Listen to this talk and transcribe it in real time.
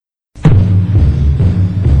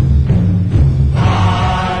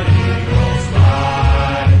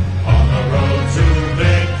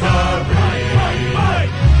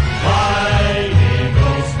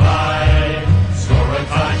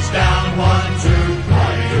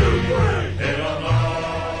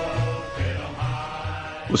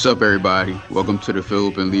What's up, everybody? Welcome to the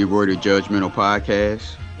Philip and Leroy the Judgmental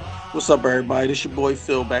Podcast. What's up, everybody? This your boy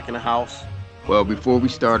Phil back in the house. Well, before we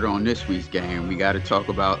start on this week's game, we got to talk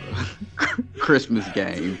about Christmas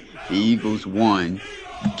game. The Eagles won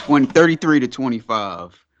 33 to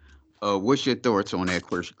 25. What's your thoughts on that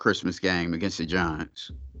Christmas game against the Giants?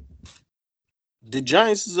 The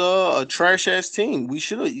Giants is a trash ass team. We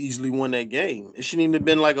should have easily won that game. It shouldn't even have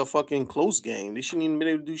been like a fucking close game. They shouldn't even been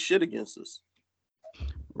able to do shit against us.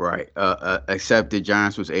 Right. Except the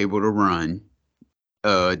Giants was able to run.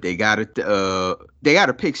 They got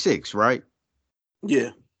a pick six, right?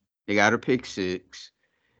 Yeah. They got a pick six,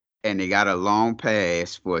 and they got a long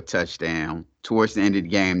pass for a touchdown towards the end of the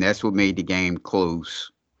game. That's what made the game close.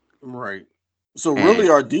 Right. So And really,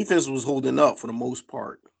 our defense was holding up for the most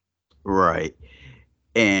part. right.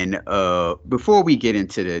 And before we get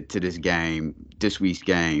into this game, this week's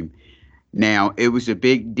game, now it was a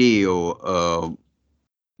big deal.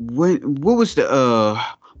 When what was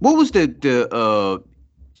the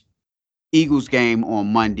Eagles game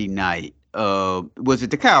on Monday night? Was it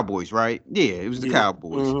the Cowboys, right? Yeah, it was the Yeah.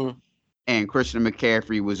 Cowboys. And Christian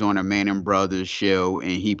McCaffrey was on a Man and Brothers show, and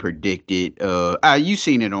he predicted. You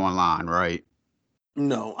seen it online, right?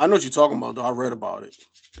 No, I know what you're talking about. Though I read about it.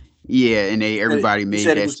 Yeah, and everybody He made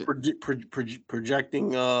said he that. was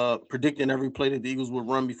predicting every play that the Eagles would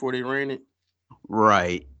run before they ran it.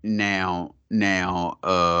 Right now,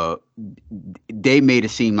 they made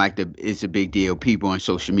it seem like it's a big deal. People on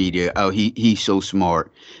social media, oh, he's so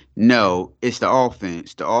smart. No, it's the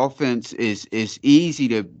offense. The offense is easy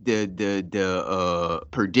to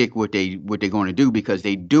predict what they're going to do because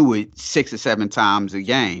they do it 6 or 7 times a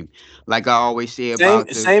game. Like I always say Same about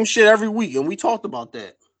the same shit every week, and we talked about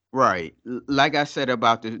that. right, like I said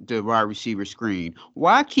about the wide receiver screen.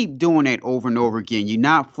 Why keep doing that over and over again? You're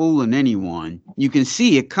not fooling anyone. You can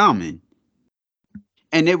see it coming.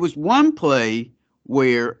 And there was one play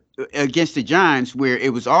where against the Giants where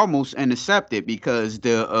it was almost intercepted because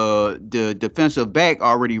the defensive back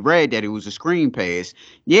already read that it was a screen pass.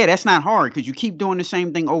 Yeah, that's not hard because you keep doing the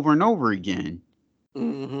same thing over and over again.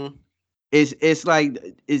 Mm-hmm. It's like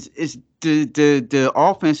it's the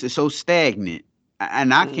offense is so stagnant,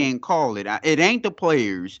 and I Mm-hmm. can't call it. It ain't the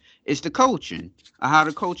players, it's the coaching. How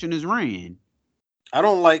the coaching is ran.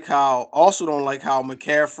 Also don't like how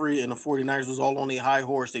McCaffrey and the 49ers was all on their high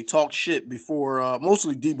horse. They talked shit before,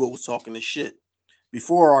 mostly Debo was talking the shit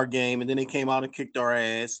before our game, and then they came out and kicked our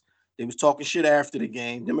ass. They was talking shit after the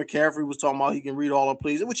game. Then McCaffrey was talking about he can read all our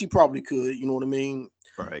plays, which he probably could, you know what I mean?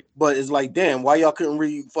 Right. But it's like, damn, why y'all couldn't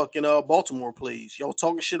read fucking Baltimore plays? Y'all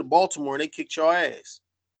talking shit to Baltimore and they kicked your ass.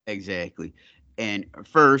 Exactly. And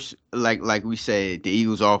first, like we said, the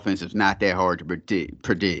Eagles' offense is not that hard to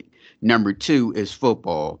predict. Number two is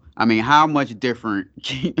football. I mean, how much different?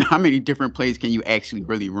 How many different plays can you actually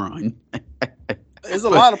really run? There's a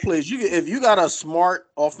But lot of plays. If you got a smart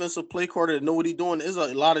offensive play caller that know what he's doing, there's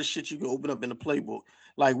a lot of shit you can open up in the playbook.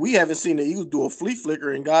 Like we haven't seen the Eagles do a flea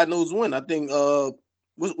flicker and God knows when. I think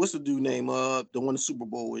what's the dude name? The one the Super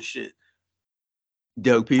Bowl and shit.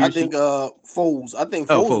 Doug I think Peterson. Foles. I think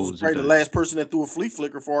Oh, Foles was Foles. probably the Okay. last person that threw a flea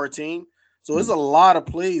flicker for our team. So there's Hmm. a lot of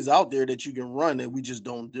plays out there that you can run that we just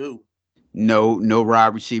don't do. No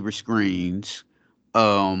wide receiver screens.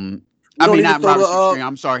 Um, We I don't mean even not throw wide the receiver screen.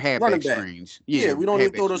 I'm sorry, running halfback back. screens. Yeah, Yeah, we don't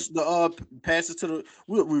even halfback throw screen. the passes to the.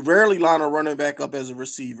 We rarely line a running back up as a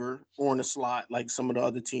receiver or in the slot like some of the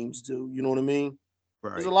other teams do. You know what I mean?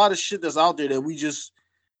 There's a Right. lot of shit that's out there that we just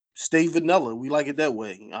stay vanilla. We like it that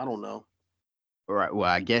way. I don't know. Right. Well,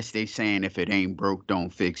 I guess they saying if it ain't broke, don't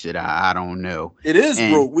fix it. I don't know. It is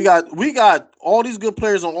And broke. We got all these good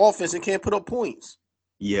players on offense and can't put up points.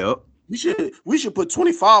 yep. We should put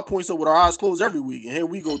 25 points up with our eyes closed every week. And here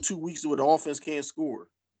we go 2 weeks where the offense can't score.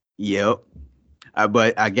 Yep.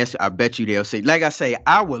 But I guess I bet you they'll say, like I say,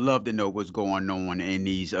 I would love to know what's going on in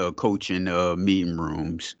these coaching meeting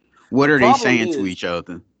rooms. What The are they problem saying to is each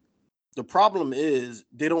other? the problem is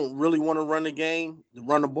they don't really want to run the game,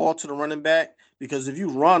 run the ball to the running back, because if you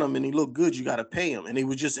run him and he look good, you got to pay him. And they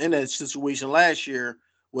was just in that situation last year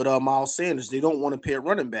with Miles Sanders. They don't want to pay a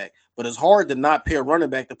running back, but it's hard to not pay a running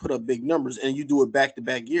back to put up big numbers, and you do it back to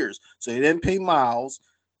back years. So they didn't pay Miles.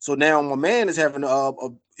 So now my man is having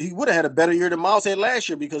he would have had a better year than Miles had last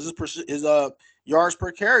year because his yards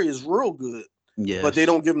per carry is real good, but they Yes.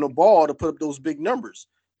 don't give him the ball to put up those big numbers.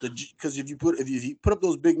 Because if you put up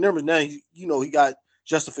those big numbers, now he got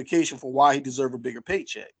justification for why he deserved a bigger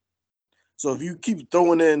paycheck. So if you keep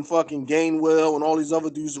throwing in fucking Gainwell and all these other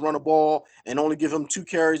dudes to run the ball and only give him 2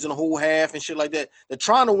 carries in a whole half and shit like that, they're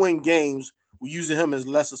trying to win games. We're using him as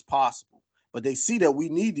less as possible, but they see that we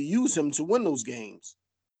need to use him to win those games.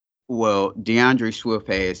 Well, DeAndre Swift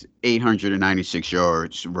has 896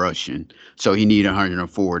 yards rushing, so he need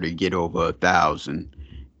 104 to get over 1,000.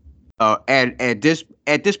 At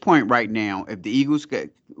this point right now, if the Eagles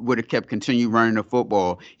would have kept continue running the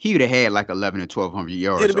football, he would have had like 11 to 1,200 He'd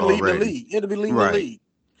yards have been leading the already. league. He'd have been leading the Right, league.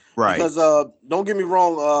 right. Because don't get me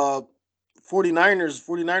wrong,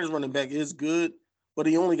 49ers running back is good, but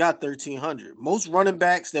he only got 1,300. Most running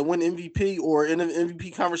backs that win MVP or in the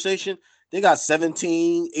MVP conversation, they got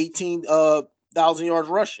 17, 18 thousand yards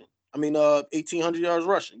rushing. I mean 1,800 yards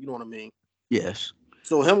rushing. You know what I mean? Yes.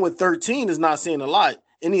 So him with 13 is not saying a lot.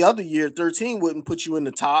 Any other year, 13 wouldn't put you in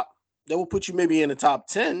the top. That would put you maybe in the top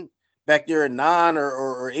 10, back there at 9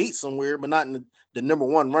 or 8 somewhere, but not in the number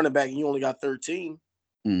one running back. And you only got 13.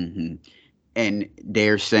 Hmm. And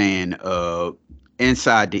they're saying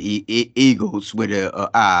inside the Eagles with a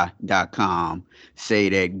I.com say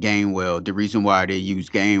that Gainwell, the reason why they use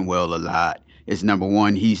Gainwell a lot is number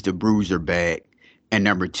one, he's the bruiser back, and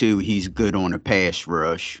number two, he's good on the pass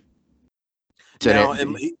rush. So that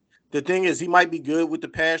Now, the thing is, he might be good with the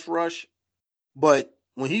pass rush, but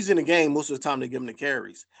when he's in the game, most of the time they give him the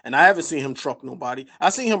carries. And I haven't seen him truck nobody. I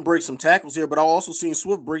seen him break some tackles here, but I also seen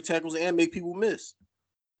Swift break tackles and make people miss.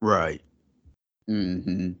 right.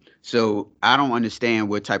 Hmm. So I don't understand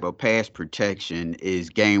what type of pass protection is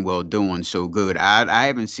Gainwell doing so good. I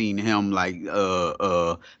haven't seen him like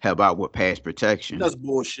help out with pass protection. That's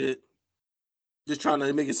bullshit. Just trying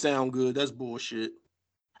to make it sound good. That's bullshit.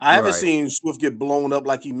 I haven't Right. seen Swift get blown up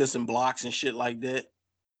like he missing blocks and shit like that.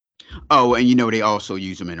 Oh, and they also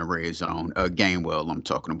use him in the red zone. Gainwell, I'm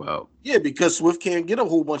talking about. Yeah, because Swift can't get a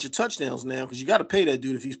whole bunch of touchdowns now because you got to pay that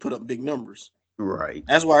dude if he's put up big numbers. Right.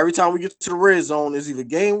 That's why every time we get to the red zone, is either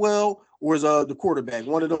Gainwell or is the quarterback.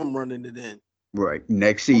 One of them running it in. Right.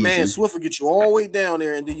 Next My man season. Swift will get you all the way down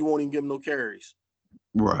there, and then you won't even give him no carries.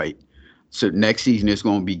 Right. So next season is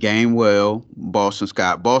going to be Gainwell, Boston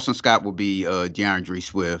Scott. Boston Scott will be DeAndre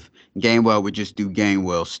Swift. Gainwell would just do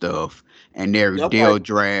Gainwell stuff, and Yep, they'll like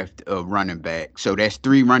draft a running back. So that's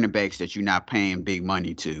three running backs that you're not paying big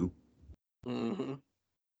money to. mm-hmm.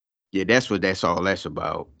 Yeah, that's all that's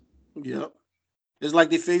about. Yep. It's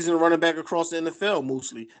like they phasing the running back across the NFL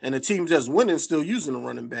mostly, and the teams that's winning still using the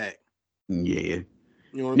running back. Yeah.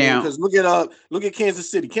 You know what I mean? Now, Because look at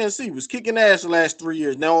Kansas City. Kansas City was kicking ass the last 3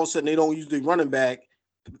 years. Now all of a sudden they don't use the running back.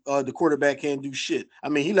 The quarterback can't do shit. I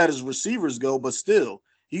mean, he let his receivers go, but still,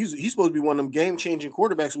 he's supposed to be one of them game changing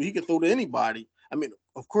quarterbacks where he can throw to anybody. I mean,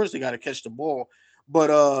 of course they got to catch the ball,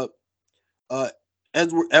 but uh,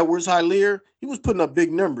 Edwards Hilaire, he was putting up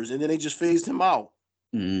big numbers, and then they just phased him out.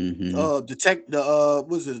 hmm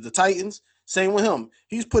The Titans, same with him.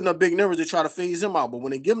 He's putting up big numbers. They try to phase him out, but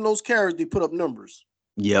when they give him those carries, they put up numbers.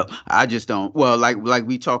 yeah, I just don't. Well, like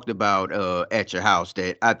we talked about at your house,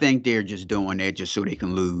 that I think they're just doing that just so they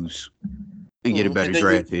can lose and get a better And then you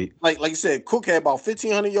draft pick. like you said, Cook had about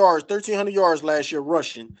 1,500 yards, 1,300 yards last year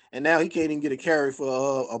rushing, and now he can't even get a carry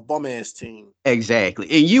for a bum ass team. Exactly.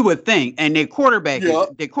 And you would think, and Yup, their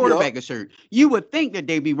yup, quarterback is hurt. You would think that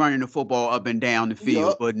they'd be running the football up and down the field,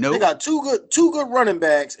 yup. but They nope. got two good running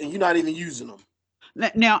backs, and you're not even using them.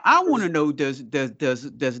 Now I want to know, does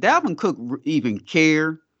Dalvin Cook even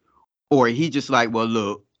care, or he just like, well,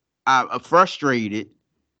 look, I'm frustrated,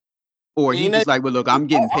 or he Ain't just that? like, well, look, I'm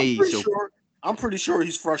getting I'm paid, pretty so sure. I'm pretty sure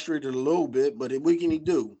he's frustrated a little bit, but what can he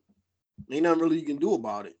do? Ain't nothing really you can do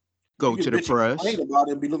about it. You go can to the bitch and press. complain about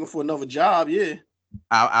it and be looking for another job. Yeah.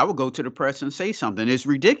 I would go to the press and say something. It's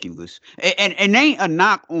ridiculous, and ain't a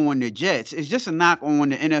knock on the Jets. It's just a knock on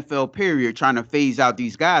the NFL period, trying to phase out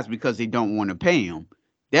these guys because they don't want to pay them.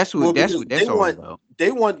 That's Well, what that's because what that's all about.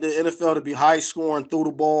 they want the NFL to be high scoring, throw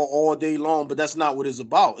the ball all day long, but that's not what it's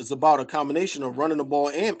about. It's about a combination of running the ball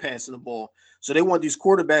and passing the ball. So they want these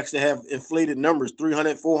quarterbacks to have inflated numbers,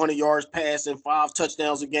 300, 400 yards passing, 5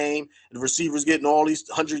 touchdowns a game, and the receivers getting all these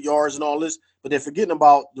 100 yards and all this. But they're forgetting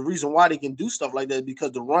about the reason why they can do stuff like that is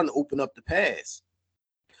because the run open up the pass.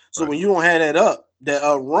 So when Right. you don't have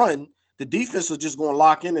that run, the defense is just going to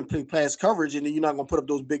lock in and play pass coverage, and then you're not going to put up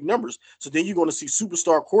those big numbers. So then you're going to see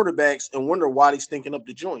superstar quarterbacks and wonder why they're stinking up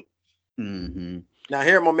the joint. Hmm. Now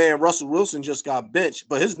here, my man Russell Wilson just got benched,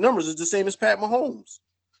 but his numbers is the same as Pat Mahomes.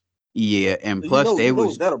 Yeah, and So plus you they know what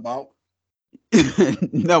was that about?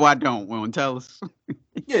 no, I don't. Won't tell us.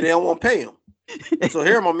 Yeah, they don't want to pay him. So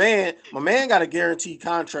here, my man got a guaranteed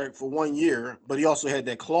contract for 1 year, but he also had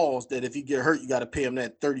that clause that if he get hurt, you got to pay him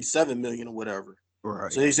that 37 million or whatever. So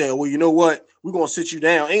Right. they said, well, you know what? We're gonna sit you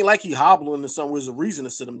down. Ain't like he hobbling to somewhere. There's a reason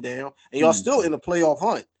to sit him down, and y'all still Hmm. in the playoff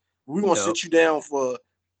hunt. We're gonna Yep. sit you down for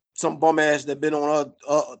some bum ass that been on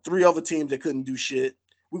 3 other teams that couldn't do shit.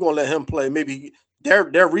 We're gonna let him play. Maybe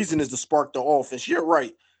their reason is to spark the offense. You're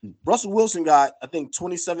right. Russell Wilson got, I think,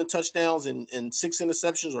 27 touchdowns and 6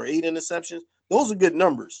 interceptions or 8 interceptions. Those are good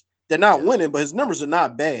numbers. They're not Yes. winning, but his numbers are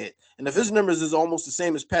not bad. And if his numbers is almost the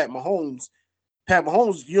same as Pat Mahomes,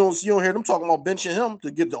 you don't hear them talking about benching him to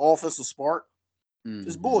get the offensive spark.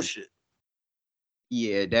 It's Hmm. bullshit.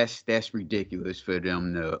 Yeah, that's ridiculous for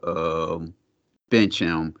them to bench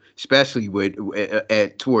him, especially with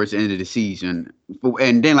at towards the end of the season.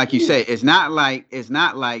 And then, like you Yeah, say, it's not like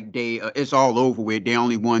they it's all over with. They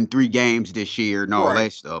only won 3 games this year and all right.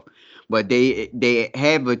 that stuff, but they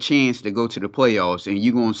have a chance to go to the playoffs, and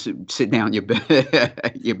you gonna sit down your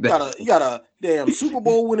your best. You got a damn Super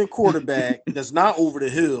Bowl winning quarterback that's not over the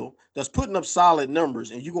hill, that's putting up solid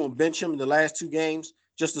numbers, and you're gonna bench him in the last 2 games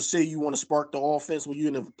just to say you want to spark the offense when you're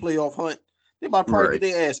in a playoff hunt. They about probably get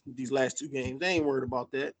Right. their ass beat these last 2 games. They ain't worried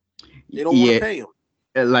about that. They don't want to Yeah, pay him.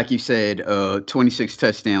 like you said, 26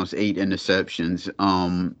 touchdowns, 8 interceptions,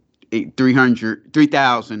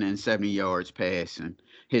 3,070 yards passing.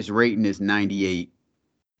 His rating is 98.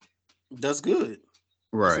 That's good. That's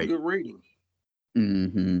a Right. good rating.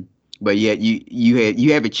 Hmm. But yet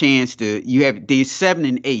you have a chance to you have these 7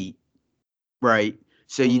 and 8, right?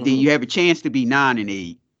 So Mm-hmm. you have a chance to be 9 and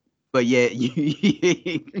 8, but yet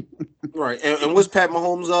you Right. And what's Pat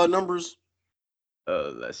Mahomes' numbers?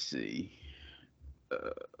 let's see. Uh,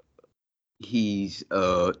 he's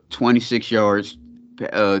 26 yards,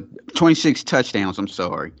 uh 26 touchdowns. I'm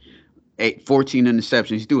sorry, 14 interceptions.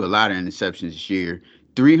 He's threw a lot of interceptions this year.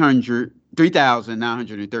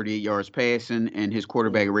 3,938 yards passing, and his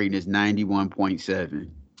quarterback Mm. rating is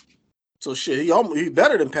 91.7. So shit, he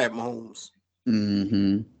better than Pat Mahomes.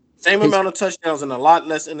 Mm-hmm. Same His amount of touchdowns and a lot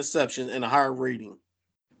less interceptions and a higher rating.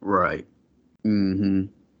 right. Mm-hmm.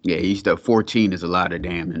 Yeah, he's the 14 is a lot of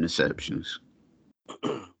damn interceptions.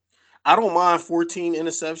 I don't mind 14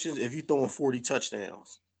 interceptions if you're throwing 40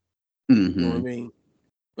 touchdowns. You know what I Mm-hmm. mean?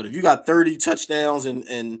 But if you got 30 touchdowns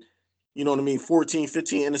and you know what I mean, 14,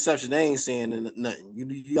 15 interceptions, they ain't saying nothing.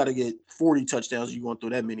 You got to get 40 touchdowns. You going to throw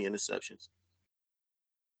that many interceptions.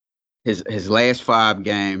 His last 5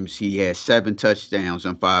 games, he has 7 touchdowns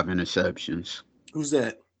and 5 interceptions. Who's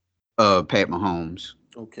that? Pat Mahomes.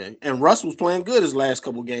 Okay. And Russ was playing good his last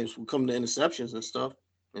couple games when come to interceptions and stuff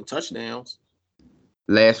and touchdowns.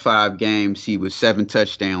 Last 5 games, he was 7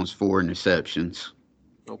 touchdowns, 4 interceptions.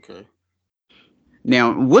 Okay.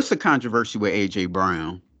 Now, what's the controversy with AJ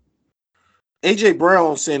Brown? AJ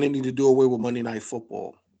Brown saying they need to do away with Monday Night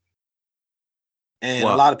Football. And a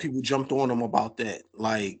Well, lot of people jumped on him about that.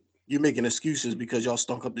 Like, you're making excuses because y'all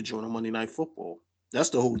stunk up the joint on Monday Night Football. That's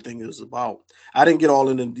the whole thing it was about. I didn't get all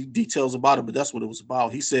in the details about it, but that's what it was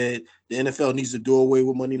about. He said the NFL needs to do away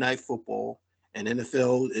with Monday Night Football. And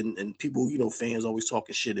NFL and people, fans always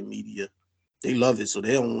talking shit in media. They love it, so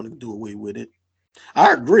they don't want to do away with it.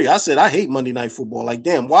 I agree. I said I hate Monday Night Football. Like,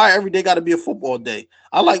 damn, why every day got to be a football day?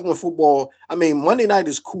 I like when football, I mean, Monday night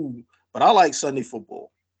is cool, but I like Sunday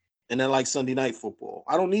football. And then like Sunday night football.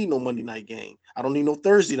 I don't need no Monday night game. I don't need no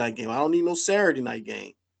Thursday night game. I don't need no Saturday night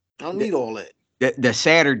game. I don't the, need all that. the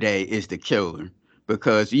Saturday is the killer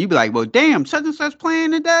because you be like, well, damn, such and such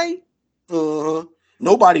playing today. Uh-huh.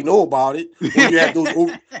 Nobody know about it. Or you have those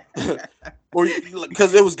or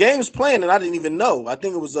because there was games playing and I didn't even know. I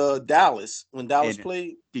think it was Dallas when Dallas And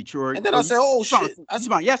played. Detroit. And then Oh, I said, "Oh you shit." you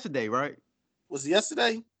about yesterday, right? Was it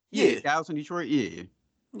yesterday? Yeah, Yeah. Dallas and Detroit. Yeah.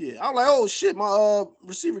 Yeah. I'm like, "Oh shit, my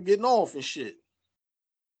receiver getting off and shit."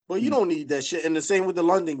 But you Mm, don't need that shit. And the same with the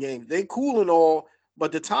London game. They cool and all,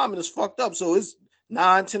 but the timing is fucked up. So it's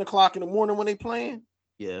 9, 10 o'clock in the morning when they playing.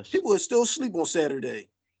 yes. People are still asleep on Saturday,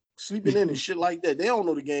 sleeping in and shit like that. They don't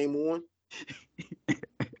know the game on.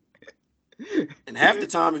 And half the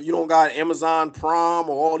time, if you don't got Amazon Prime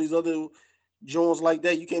or all these other joints like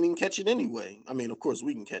that, you can't even catch it anyway. I mean, of course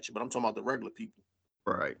we can catch it, but I'm talking about the regular people.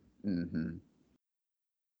 Right. Hmm.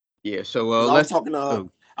 Yeah. So Because let's I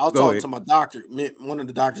was go talking ahead. to my doctor, one of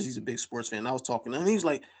the doctors. He's a big sports fan. I was talking to him. He's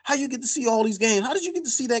like, "How you get to see all these games? How did you get to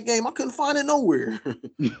see that game? I couldn't find it nowhere."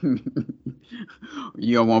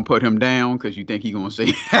 You don't want to put him down because you think he gonna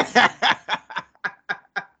say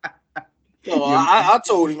So you. I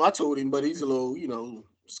told him, but he's a little,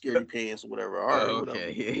 scaredy pants or whatever. All right, whatever.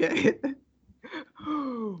 Okay.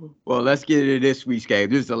 Well, let's get into this week's game.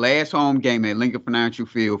 This is the last home game at Lincoln Financial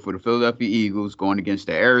Field for the Philadelphia Eagles going against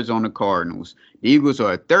the Arizona Cardinals. The Eagles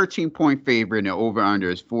are a 13-point favorite, and the over/under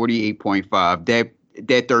is 48.5.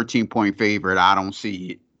 That 13-point favorite, I don't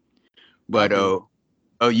see it. I But do.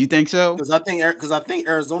 oh, you think so? Because I think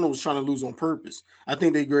Arizona was trying to lose on purpose. I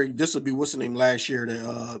think they agreed this would be what's the name last year,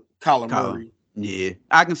 the Kyler Colin. Murray. Yeah,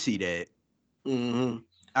 I can see that. Mm-hmm.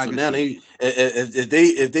 I So can now see they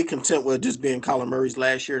that. if they content with just being Kyler Murray's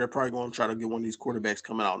last year, they're probably going to try to get one of these quarterbacks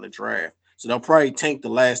coming out in the draft. So they'll probably tank the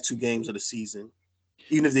last 2 games of the season.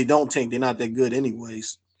 Even if they don't tank, they're not that good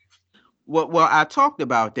anyways. Well, I talked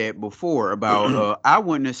about that before. About I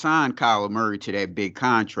wouldn't have signed Kyler Murray to that big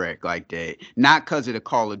contract like that. Not because of the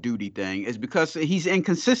Call of Duty thing. It's because he's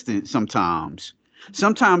inconsistent sometimes.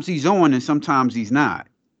 Sometimes he's on and sometimes he's not.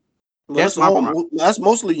 Well, That's my problem. that's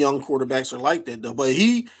mostly young quarterbacks are like that though. But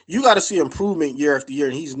you got to see improvement year after year,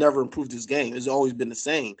 and he's never improved his game. It's always been the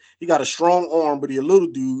same. He got a strong arm, but he's a little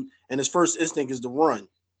dude, and his first instinct is to run.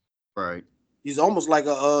 Right. He's almost like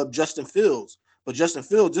a Justin Fields. But Justin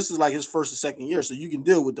Fields, this is like his first or second year, so you can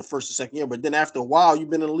deal with the first or second year. But then after a while, you've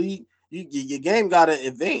been in the league, your game got to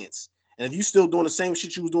advance. And if you still doing the same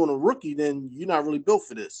shit you was doing a rookie, then you're not really built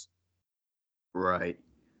for this. Right.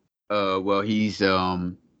 Well, he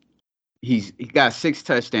got 6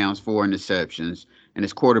 touchdowns, 4 interceptions, and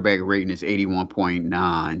his quarterback rating is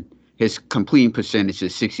 81.9. His completing percentage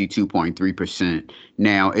is 62.3%.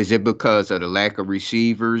 Now, is it because of the lack of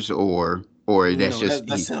receivers or that's No, just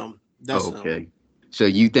that's he? him. That's him. Okay. So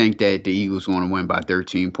you think that the Eagles want to win by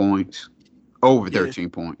 13 points? Over Yeah, 13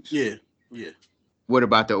 points. yeah, yeah. What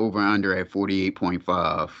about the over under at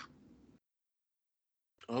 48.5?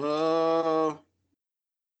 Uh,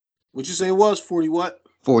 what you say it was 40 what?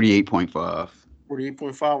 48.5.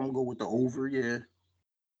 48.5. I'm gonna go with the over. Yeah.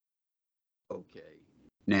 Okay.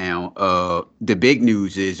 Now, the big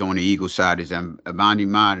news is on the Eagles side is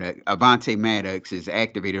Avante Maddox is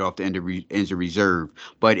activated off the injury reserve,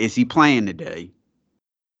 but is he playing today?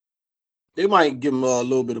 They might give him a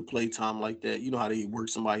little bit of play time like that. You know how they work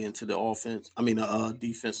somebody into the offense. I mean,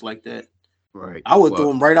 defense like that. Right. I would Well,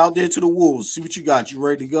 throw him right out there to the wolves. See what you got. You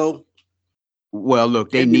ready to go?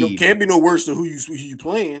 look, they Can't be no need him. can't be no worse than who you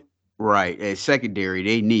playing. Right. At secondary,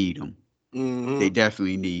 they need him. They Hmm.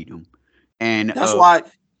 definitely need him. And That's why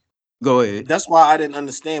go ahead. that's why I didn't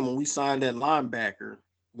understand when we signed that linebacker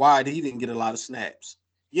why he didn't get a lot of snaps.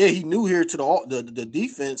 Yeah, he new here to the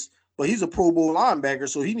defense, but he's a Pro Bowl linebacker,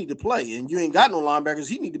 so he need to play. And you ain't got no linebackers.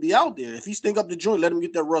 He need to be out there. If he stink up the joint, let him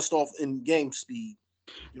get that rust off in game speed.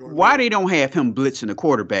 You know what I Why mean? they don't have him blitzing the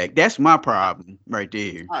quarterback? That's my problem right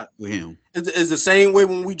there I, with him. it's the same way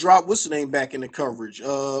when we dropped what's the name back in the coverage.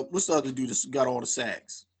 What's the other dude that's got all the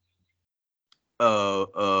sacks?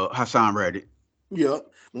 Hassan Reddick. Yeah.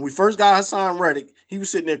 When we first got Hassan Reddick, he was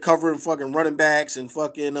sitting there covering fucking running backs and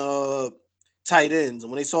fucking tight ends.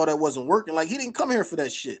 And when they saw that wasn't working, like he didn't come here for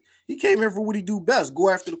that shit. He came here for what he do best, go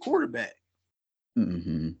after the quarterback.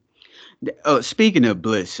 Hmm. Speaking of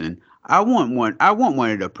blitzing, I want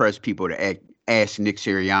one of the press people to ask Nick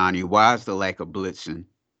Sirianni why is the lack of blitzing?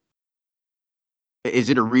 Is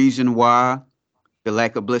it a reason why the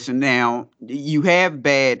lack of blitzing? Now you have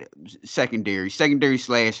bad secondary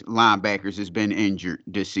slash linebackers has been injured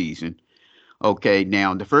this season. Okay,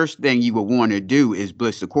 now the first thing you would want to do is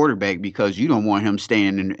blitz the quarterback because you don't want him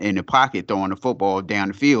standing in the pocket throwing the football down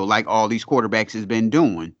the field like all these quarterbacks has been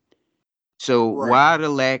doing. So Right. why the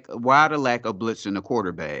lack of blitzing the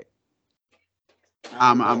quarterback?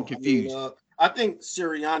 I I'm don't I'm know. I mean, confused. I think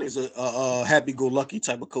Sirianni's a happy-go-lucky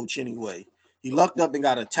type of coach anyway. He lucked up and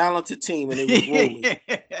got a talented team, and they was rolling,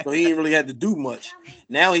 so he ain't really had to do much.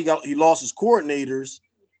 Now he lost his coordinators,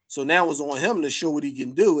 so now it's on him to show what he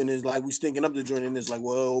can do. And it's like we stinking up the joint, and it's like,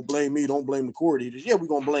 well, blame me, don't blame the coordinators. Yeah, we're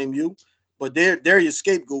gonna blame you, but they're your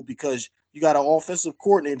scapegoat because you got an offensive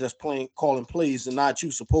coordinator that's playing calling plays and not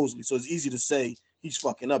you supposedly. So it's easy to say he's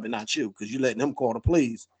fucking up and not you because you're letting him call the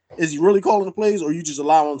plays. Is he really calling the plays, or you just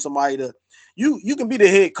allowing somebody to? You can be the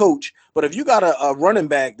head coach, but if you got a running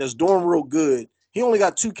back that's doing real good, he only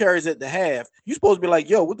got 2 carries at the half. You supposed to be like,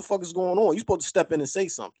 yo, what the fuck is going on? You supposed to step in and say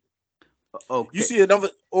something. You Okay. see another,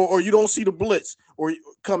 or you don't see the blitz or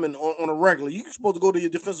coming on a regular. You supposed to go to your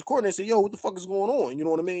defensive coordinator and say, yo, what the fuck is going on? You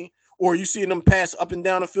know what I mean? Or you seeing them pass up and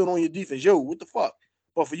down the field on your defense, yo, what the fuck?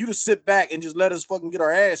 But for you to sit back and just let us fucking get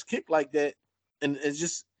our ass kicked like that, and it's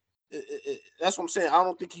just that's what I'm saying. I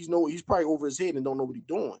don't think he's probably over his head and don't know what he's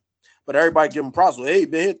doing. But everybody give him props. Well, hey,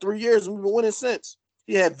 been here 3 years and we've been winning since.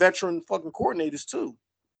 He had veteran fucking coordinators too.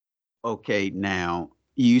 Okay. Now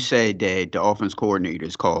you said that the offense coordinator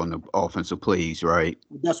is calling the offensive plays, right?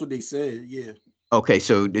 That's what they said. Yeah. Okay.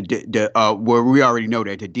 So well, we already know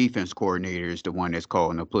that the defense coordinator is the one that's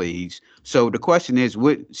calling the plays. So the question is,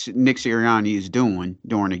 what Nick Sirianni is doing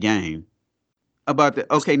during the game? About the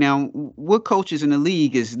It's, okay now, what coaches in the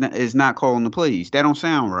league is not calling the plays? That don't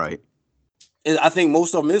sound right. I think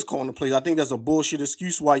most of them is calling the plays. I think that's a bullshit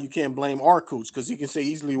excuse why you can't blame our coach because he can say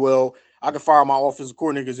easily, well, I can fire my offensive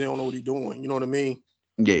coordinator because they don't know what he's doing. You know what I mean?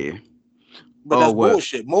 Yeah. But Oh that's well,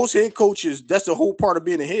 bullshit. Most head coaches, that's the whole part of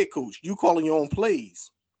being a head coach. You calling your own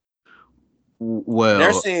plays. well.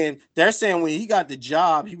 They're saying when he got the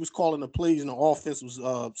job, he was calling the plays and the offense was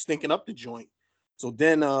stinking up the joint. So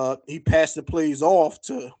then he passed the plays off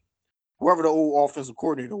to whoever the old offensive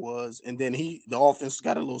coordinator was, and then the offense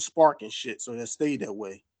got a little spark and shit, so that stayed that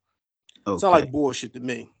way. Sound Okay. like bullshit to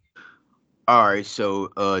me. All right.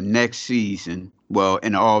 So next season, well,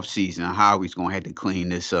 in the off season, Howie's gonna have to clean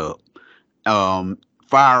this up. Um,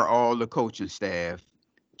 Fire all the coaching staff.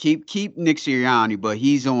 Keep Nick Sirianni, but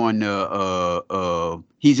he's in the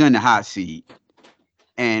hot seat.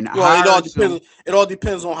 And Well, it all hire some. depends. It all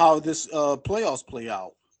depends on how this playoffs play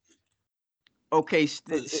out. Okay.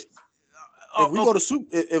 'Cause Oh, okay. if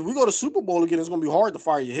we go to Super Bowl again, it's gonna be hard to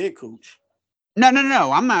fire your head coach. No.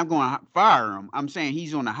 I'm not going to fire him. I'm saying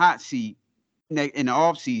he's on the hot seat in the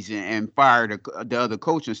off season and fire the other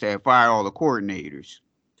coaching staff, fire all the coordinators.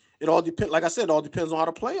 It all depends. Like I said, it all depends on how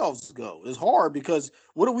the playoffs go. It's hard because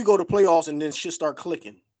what if we go to playoffs and then shit start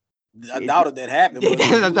clicking? I doubt it that happened, but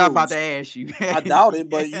That's what who I'm about to knows? ask you. I doubt it,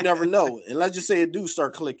 but you never know. And let's just say it do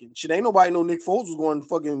start clicking. Shit, ain't nobody know Nick Foles was going to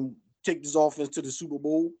fucking take this offense to the Super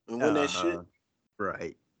Bowl and win that shit. uh,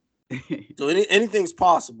 right. So anything's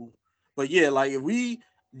possible. But yeah, like if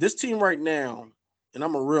this team right now, and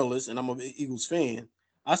I'm a realist and I'm a Eagles fan,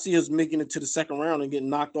 I see us making it to the second round and getting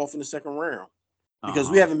knocked off in the second round because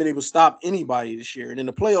we Uh-huh. haven't been able to stop anybody this year. And in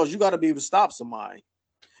the playoffs, you got to be able to stop somebody.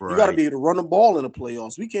 You got to Right. be able to run the ball in the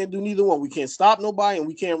playoffs. We can't do neither one. We can't stop nobody and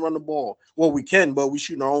we can't run the ball. Well, we can, but we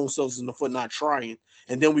shooting our own selves in the foot, not trying.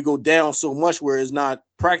 And then we go down so much where it's not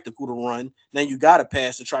practical to run. Then you got to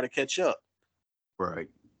pass to try to catch up. Right.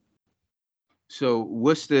 So,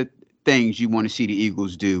 what's the things you want to see the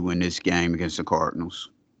Eagles do in this game against the Cardinals?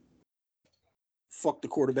 Fuck the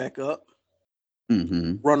quarterback up.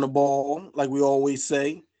 Mm-hmm. Run the ball, like we always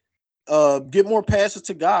say. Get more passes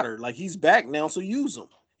to Goddard. Like he's back now, so use him.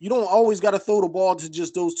 You don't always got to throw the ball to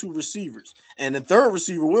just those two receivers. And the third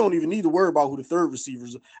receiver, we don't even need to worry about who the third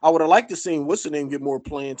receivers are. I would have liked to see what's the name get more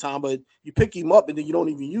playing time, but you pick him up and then you don't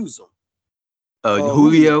even use him. Julio.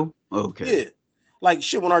 Julio. Okay. Yeah. Like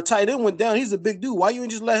shit, when our tight end went down, he's a big dude. Why you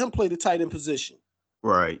ain't just let him play the tight end position?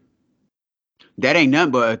 Right. That ain't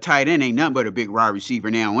nothing but a tight end. Ain't nothing but a big wide receiver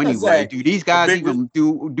now. Anyway, do Exactly. these A guys big even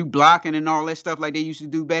do blocking and all that stuff like they used to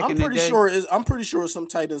do back I'm in the pretty day? sure I'm pretty sure some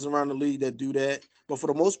tight ends around the league that do that. But for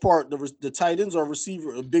the most part, the tight ends are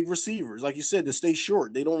big receivers. Like you said, they stay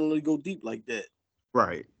short. They don't really go deep like that.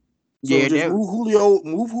 Right. So Yeah. just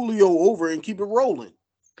move Julio over and keep it rolling.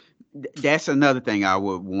 That's another thing I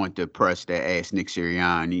would want to press that ask Nick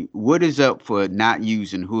Sirianni. What is up for not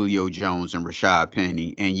using Julio Jones and Rashad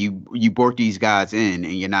Penny, and you brought these guys in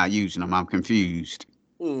and you're not using them? I'm confused.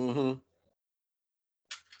 Mm-hmm.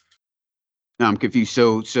 I'm confused.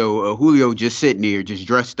 So Julio just sitting there, just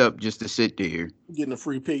dressed up just to sit there. Getting a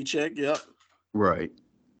free paycheck. Yep. Right.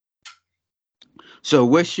 So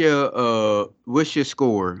what's your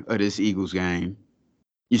score of this Eagles game?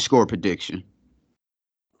 Your score prediction?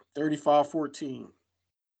 35-14.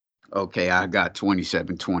 Okay, I got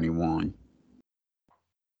 27-21.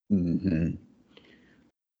 Mm-hmm.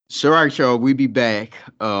 So, all right, y'all, we'll be back.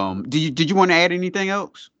 Did you want to add anything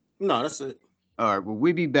else? No, that's it. All right, well,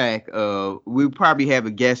 we'll be back. We'll probably have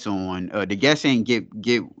a guest on. The guest ain't get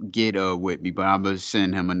with me, but I'm gonna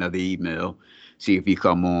send him another email, see if he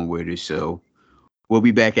come on with us. So we'll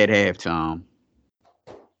be back at halftime.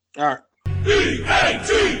 All right.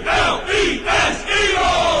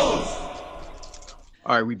 Eagles!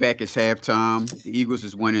 All right, we back. It's halftime. The Eagles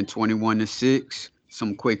is winning 21-6.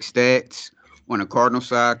 Some quick stats. On the Cardinal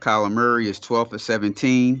side, Kyler Murray is 12 for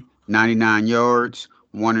 17, 99 yards,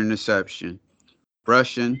 one interception.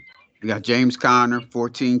 Rushing, we got James Conner,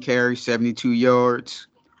 14 carries, 72 yards,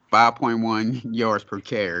 5.1 yards per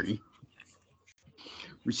carry.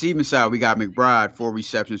 Receiving side, we got McBride, 4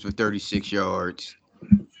 receptions for 36 yards.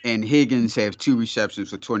 And Higgins has 2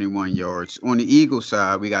 receptions for 21 yards. On the Eagles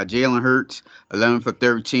side, we got Jalen Hurts, 11 for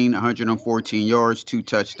 13, 114 yards, 2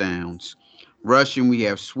 touchdowns. Rushing, we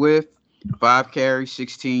have Swift, 5 carries,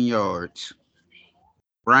 16 yards.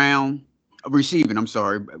 Brown, receiving, I'm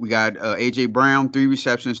sorry. We got A.J. Brown, 3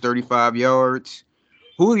 receptions, 35 yards.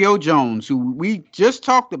 Julio Jones, who we just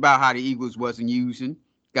talked about how the Eagles wasn't using,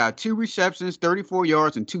 got 2 receptions, 34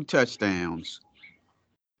 yards, and 2 touchdowns.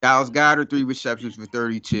 Dallas Goedert, 3 receptions for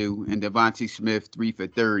 32, and Devontae Smith, 3 for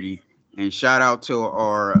 30. And shout out to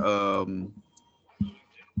our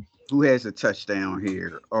who has a touchdown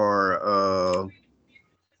here? Our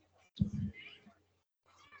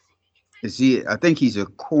is he? I think he's a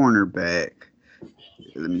cornerback.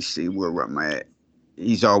 Let me see where I'm at.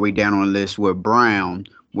 He's all the way down on the list with Brown.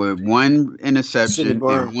 with one Cindy interception and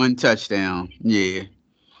Burn. one touchdown. Yeah.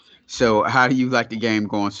 So how do you like the game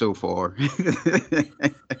going so far?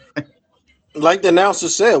 Like the announcer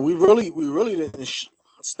said, we really didn't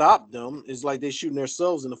stop them. It's like they're shooting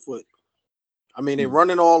themselves in the foot. I mean, they're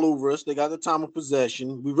running all over us. They got the time of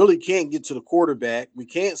possession. We really can't get to the quarterback. We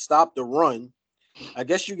can't stop the run. I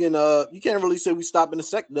guess you can't really say we stop in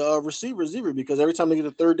the receivers either, because every time they get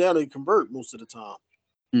a third down, they convert most of the time.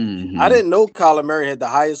 I Mm-hmm. didn't know Kyler Murray had the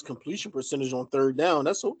highest completion percentage on third down.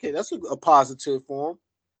 That's okay. That's a positive for him.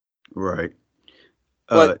 Right.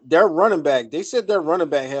 But their running back, they said their running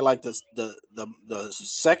back had like the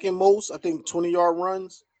second most, I think, 20-yard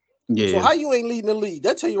runs. So Yeah. how you ain't leading the league?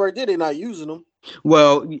 That tell you right there they're not using them.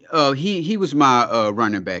 Well, he was my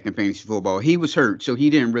running back in fantasy football. He was hurt, so he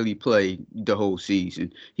didn't really play the whole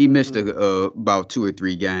season. He missed about 2 or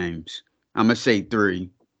 3 games. I'm gonna say 3.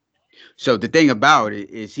 So the thing about it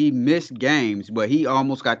is he missed games, but he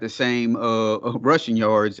almost got the same rushing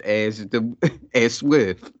yards as the as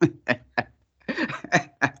Swift.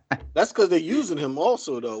 That's because they're using him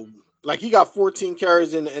also though. Like he got 14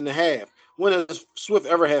 carries in the half. When has Swift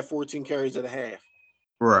ever had 14 carries at a half?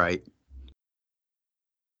 Right.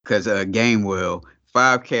 Because Gainwell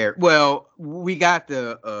 5 carry. Well, we got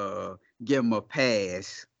to give him a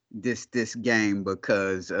pass this game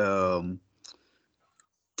because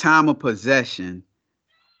time of possession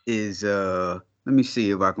is let me see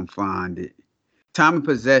if I can find it. Time of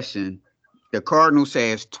possession, the Cardinals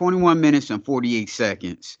has 21 minutes and 48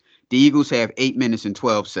 seconds. The Eagles have 8 minutes and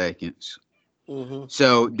 12 seconds. Mm-hmm.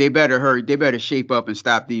 So they better hurry. They better shape up and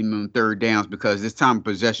stop them on third downs because this time of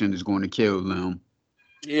possession is going to kill them.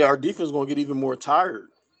 Yeah, our defense is gonna get even more tired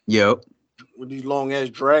Yep. with these long ass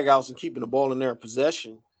drag outs and keeping the ball in their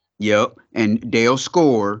possession. Yep. And they'll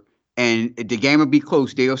score. And the game will be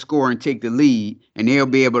close. They'll score and take the lead. And they'll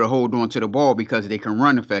be able to hold on to the ball because they can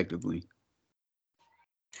run effectively.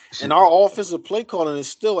 And our offensive play calling is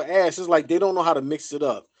still ass. It's like they don't know how to mix it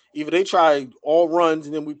up. Either they try all runs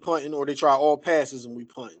and then we punting, or they try all passes and we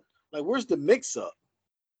punting. Like, where's the mix up?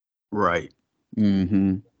 Right.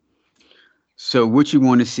 Mm-hmm. So what you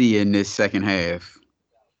want to see in this second half?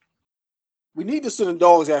 We need to send the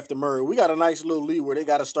dogs after Murray. We got a nice little lead where they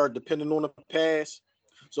got to start depending on the pass.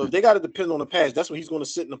 So if they got to depend on the pass, that's when he's going to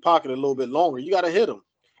sit in the pocket a little bit longer. You got to hit him.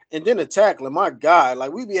 And then the tackling, my God,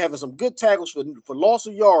 like we be having some good tackles for loss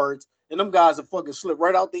of yards, and them guys are fucking slip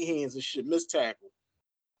right out their hands and shit, miss tackle.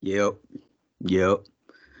 Yep. Yep.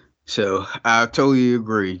 So I totally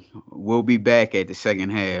agree. We'll be back at the second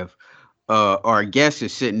half. Our guest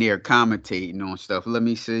is sitting there commentating on stuff. Let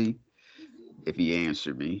me see if he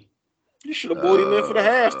answered me. You should have brought him in for the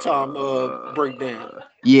halftime breakdown.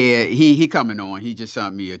 Yeah, he coming on. He just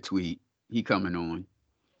sent me a tweet. He coming on.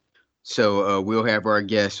 So we'll have our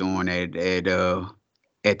guest on at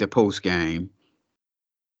the post game.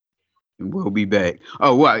 We'll be back.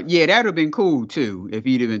 Oh, well, yeah, that'd have been cool too if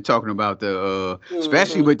he'd have been talking about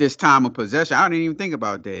especially with this time of possession. I didn't even think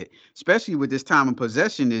about that. Especially with this time of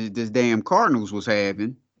possession this damn Cardinals was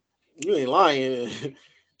having. You ain't lying.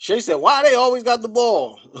 Shay said, "Why they always got the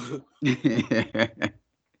ball?"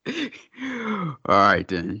 All right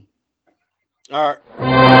then. All right.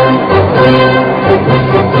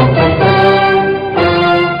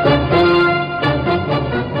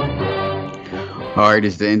 All right,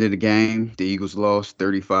 it's the end of the game. The Eagles lost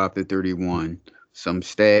 35-31. Some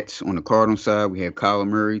stats on the Cardinals side: we have Kyler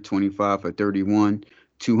Murray, 25 for 31,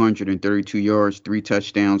 232 yards, 3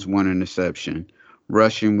 touchdowns, 1 interception.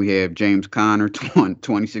 Rushing, we have James Conner,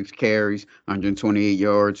 26 carries, 128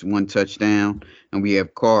 yards, 1 touchdown, and we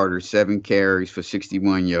have Carter, 7 carries for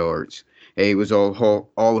 61 yards. Hey, it was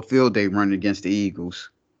all a field day running against the Eagles.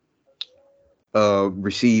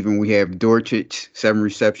 Receiving, we have Dorchich, 7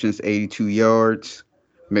 receptions, 82 yards.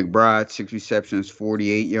 McBride, 6 receptions,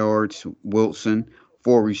 48 yards. Wilson,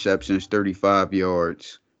 4 receptions, 35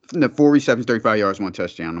 yards. No, 4 receptions, 35 yards, 1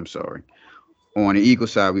 touchdown. I'm sorry. On the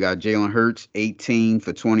Eagles side, we got Jalen Hurts, 18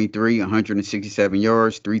 for 23, 167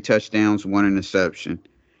 yards, 3 touchdowns, 1 interception.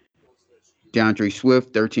 DeAndre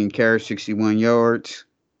Swift, 13 carries, 61 yards.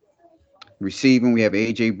 Receiving, we have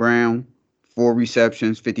A.J. Brown, 4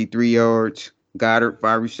 receptions, 53 yards. Goddard,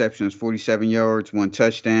 5 receptions, 47 yards, 1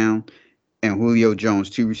 touchdown. And Julio Jones,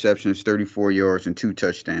 2 receptions, 34 yards, and 2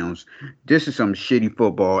 touchdowns. This is some shitty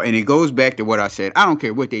football. And it goes back to what I said. I don't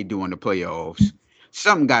care what they do in the playoffs.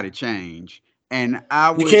 Something got to change. And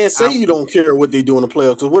You can't say you don't care what they do in the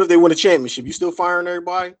playoffs. Because what if they win a championship? You still firing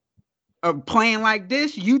everybody? Playing like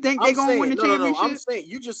this, you think they're going to win the championship? No. I'm saying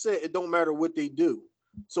you just said it don't matter what they do.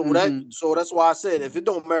 So that's why I said if it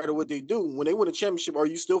don't matter what they do, when they win a championship, are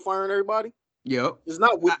you still firing everybody? Yep. It's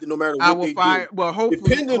not no matter I what will they fire. do. Well, hopefully,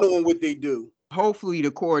 Depending on what they do. hopefully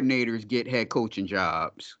the coordinators get head coaching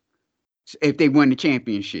jobs if they win the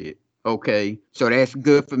championship. Okay, so that's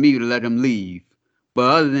good for me to let them leave. But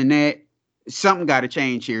other than that, something got to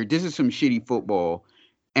change here. This is some shitty football,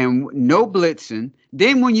 and no blitzing.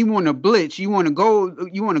 Then when you want to blitz, you want to go,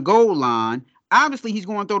 you want a goal line. Obviously, he's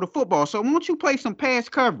going to throw the football. So why don't you play some pass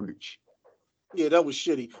coverage? Yeah, that was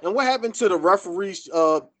shitty. And what happened to the referees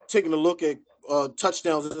taking a look at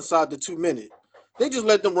touchdowns inside the 2 minute? They just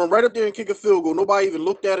let them run right up there and kick a field goal. Nobody even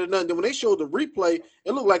looked at it. Nothing. Then when they showed the replay,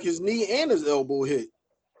 it looked like his knee and his elbow hit.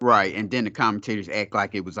 Right, and then the commentators act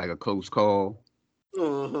like it was like a close call.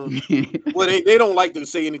 Uh-huh. Well, they don't like to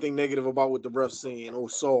say anything negative about what the ref's saying or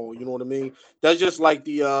saw. You know what I mean? That's just like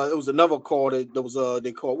the it was another call that was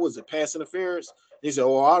they called, what was it, pass interference? They said,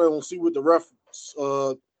 "Oh, I don't see what the ref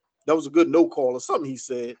that was a good no call or something," he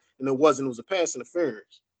said, and it wasn't. It was a pass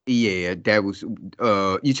interference. Yeah, that was you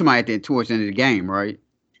talking about that towards the end of the game, right?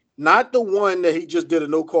 Not the one that he just did a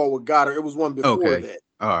no call with Goddard. It was one before Okay. that.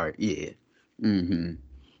 All right. Yeah. Mm-hmm.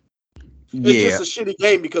 It's just Yeah. a shitty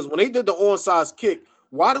game because when they did the onside kick,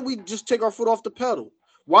 why do we just take our foot off the pedal?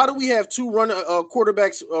 Why do we have two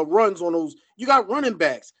quarterbacks runs on those? You got running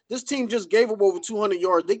backs. This team just gave up over 200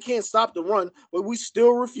 yards. They can't stop the run, but we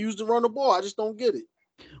still refuse to run the ball. I just don't get it.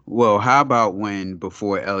 Well, how about when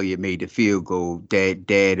before Elliott made the field goal, that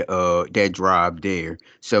drive there?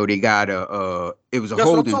 So they got it was a That's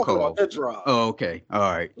what I'm holding talking about. call. That drive. Oh, okay. All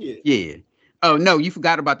right. Yeah. Yeah. Oh no, you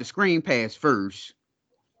forgot about the screen pass first.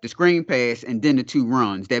 The screen pass and then the two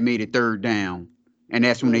runs that made it third down. And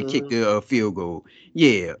that's when they kicked Mm-hmm. the field goal.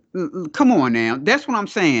 Yeah, come on now. That's what I'm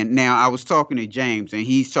saying. Now I was talking to James, and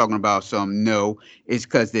he's talking about some. No, it's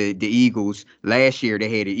because the Eagles last year they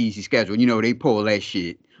had an easy schedule. You know they pull that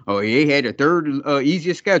shit. Oh, they had a third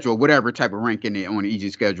easiest schedule, whatever type of ranking it on the easy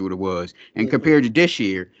schedule it was. And compared to this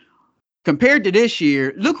year,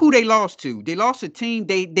 look who they lost to. They lost a team.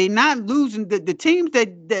 They not losing the teams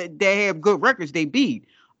that have good records. They beat.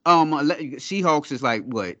 Seahawks is like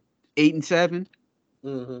what 8-7.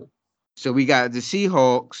 Mm-hmm. So we got the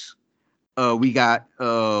Seahawks. We got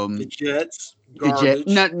The Jets, the Jet.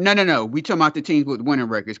 garbage. No. We talking about the teams with winning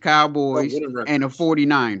records: Oh, Cowboys winning and the records.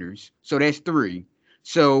 49ers. So that's three.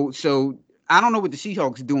 So I don't know what the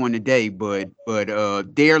Seahawks doing today, but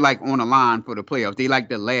they're like on the line for the playoffs. They like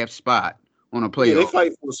the last spot on a Yeah, they playoff.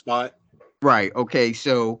 fight for a spot. Right. Okay.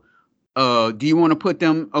 So do you want to put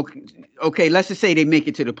them? Okay. Let's just say they make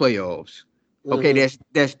it to the playoffs. Okay, Mm-hmm.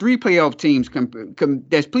 that's three playoff teams.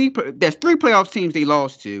 That's three playoff teams they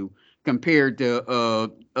lost to compared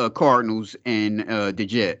to Cardinals and the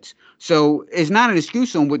Jets. So it's not an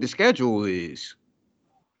excuse on what the schedule is.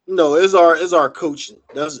 No, it's our coaching.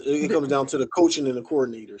 It comes down to the coaching and the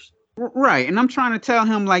coordinators. Right, and I'm trying to tell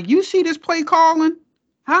him like, you see this play calling?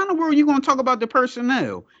 How in the world are you going to talk about the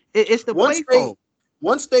personnel? It's the Once play they call.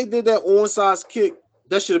 once they did that onside kick,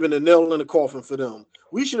 that should have been a nail in the coffin for them.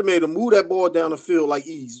 We should have made them move that ball down the field like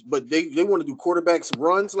ease, but they want to do quarterbacks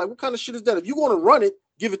runs. Like, what kind of shit is that? If you want to run it,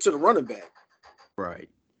 give it to the running back. Right.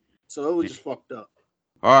 So it was just fucked up.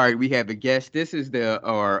 All right, we have a guest. This is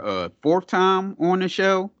our fourth time on the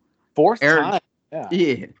show. Fourth Ari- time. Yeah.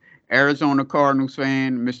 Yeah, Arizona Cardinals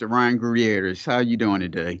fan, Mr. Ryan Gutierrez. How you doing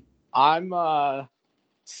today? I'm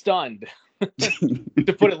stunned,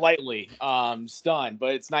 to put it lightly. Stunned,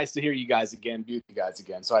 but it's nice to hear you guys again, view you guys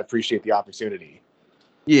again. So I appreciate the opportunity.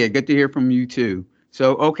 Yeah, good to hear from you too.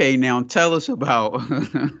 So, okay, now tell us about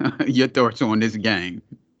your thoughts on this game.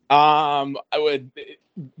 I would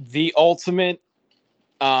the ultimate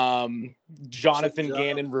Jonathan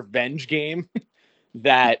Gannon revenge game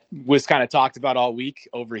that was kind of talked about all week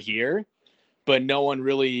over here, but no one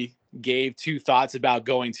really gave two thoughts about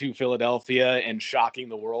going to Philadelphia and shocking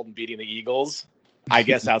the world and beating the Eagles, I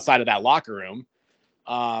guess, outside of that locker room.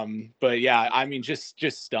 But yeah, I mean, just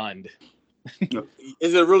stunned.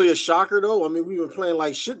 Is it really a shocker though? I mean, we've been playing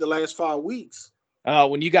like shit the last 5 weeks.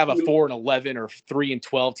 When you have a 4-11 or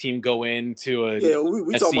 3-12 team go into a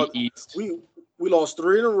we SC talking about East. We lost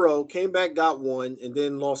 3 in a row, came back, got 1, and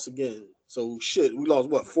then lost again. So shit, we lost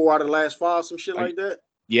what, 4 out of the last 5, some shit like that.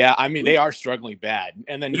 Yeah, I mean, they are struggling bad.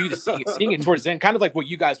 And then you just seeing it towards the end, kind of like what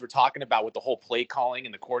you guys were talking about with the whole play calling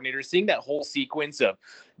and the coordinators, seeing that whole sequence of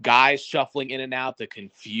guys shuffling in and out, the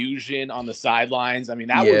confusion on the sidelines. I mean,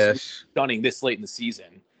 that was stunning this late in the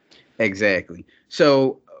season. Exactly.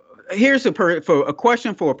 So here's a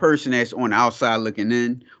question for a person that's on the outside looking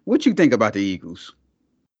in. What you think about the Eagles?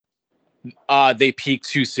 They peaked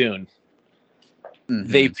too soon. Mm-hmm.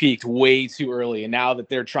 They peaked way too early. And now that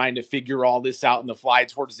they're trying to figure all this out in the fly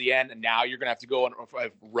towards the end, and now you're going to have to go on a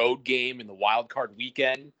road game in the wild card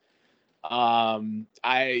weekend.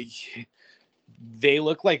 They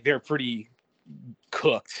look like they're pretty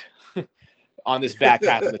cooked on this back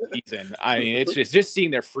half of the season. I mean, it's just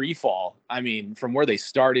seeing their free fall. I mean, from where they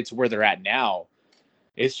started to where they're at now,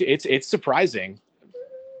 it's surprising.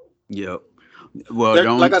 Yep. Well, Like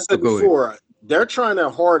don't I said go ahead. before, they're trying their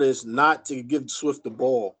hardest not to give Swift the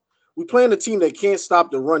ball. We playing a team that can't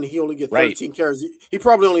stop the run. He only get 13 carries. He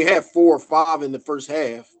probably only had 4 or 5 in the first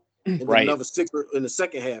half, and then another 6 in the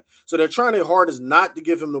second half. So they're trying their hardest not to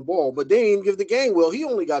give him the ball, but they didn't give the game well. He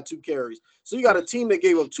only got 2 carries. So you got a team that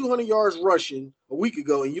gave up 200 yards rushing a week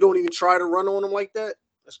ago, and you don't even try to run on them like that?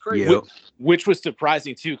 That's crazy. Yep. Which was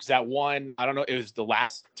surprising, too, because that one, I don't know, it was the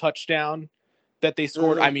last touchdown that they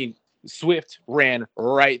scored. I mean, Swift ran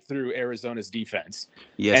right through Arizona's defense.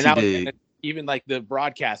 Yes, and he did. Even like the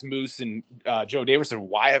broadcast, Moose and Joe Davis said,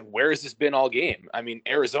 where has this been all game? I mean,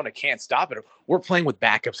 Arizona can't stop it. We're playing with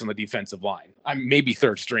backups on the defensive line. Maybe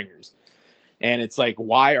third stringers. And it's like,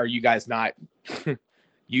 why are you guys not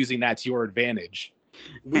using that to your advantage?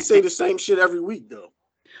 We say the same shit every week, though.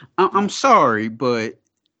 I'm sorry, but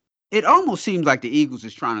it almost seems like the Eagles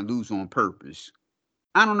is trying to lose on purpose.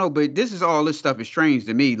 I don't know, but this stuff is strange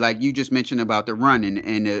to me. Like you just mentioned about the running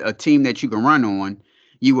and a team that you can run on,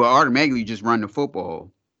 you will automatically just run the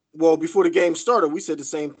football. Well, before the game started, we said the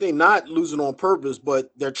same thing, not losing on purpose,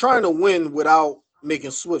 but they're trying to win without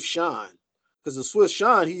making Swift shine. Because if Swift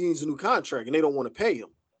shine, he needs a new contract, and they don't want to pay him.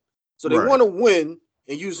 So they want to win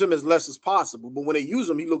and use him as less as possible. But when they use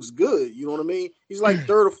him, he looks good. You know what I mean? He's like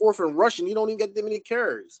 3rd or 4th in rushing. He don't even get that many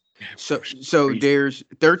carries. So there's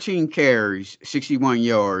 13 carries, 61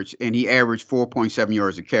 yards, and he averaged 4.7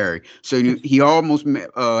 yards a carry. So he almost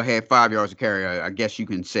had 5 yards a carry. I guess you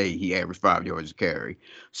can say he averaged 5 yards a carry.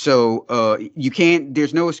 So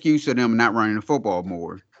there's no excuse for them not running the football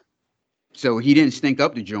more. So he didn't stink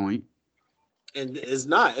up the joint. And it's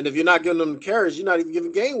not. And if you're not giving them the carries, you're not even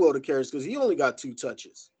giving Gainwell the carries because he only got 2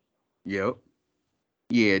 touches. Yep.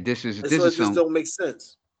 Yeah, this it just don't make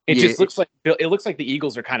sense. It just looks like the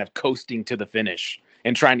Eagles are kind of coasting to the finish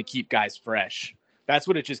and trying to keep guys fresh. That's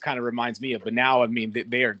what it just kind of reminds me of. But now, I mean,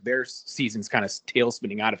 their season's kind of tail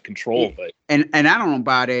spinning out of control. But and I don't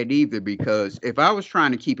buy that either, because if I was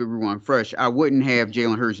trying to keep everyone fresh, I wouldn't have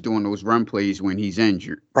Jalen Hurts doing those run plays when he's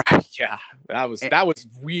injured. Right? Yeah, that was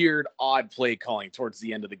weird, odd play calling towards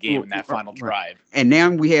the end of the game in that final drive. And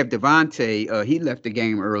now we have Devontae. He left the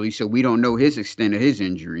game early, so we don't know his extent of his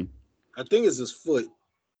injury. I think it's his foot.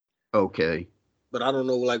 Okay. But I don't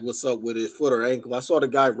know what's up with his foot or ankle. I saw the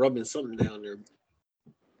guy rubbing something down there.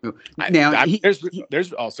 There's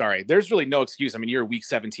really no excuse. I mean, you're week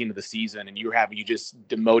 17 of the season, and you just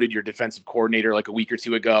demoted your defensive coordinator like a week or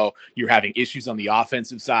 2 ago. You're having issues on the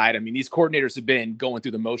offensive side. I mean, these coordinators have been going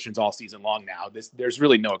through the motions all season long now. There's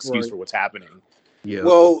really no excuse for what's happening. Yeah.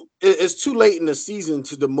 Well, it's too late in the season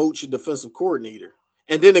to demote your defensive coordinator,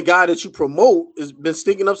 and then the guy that you promote has been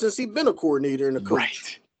stinking up since he's been a coordinator and a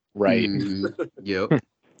coach. Right. Mm-hmm.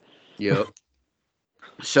 Yep.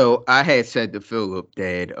 So I had said to Philip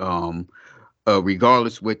that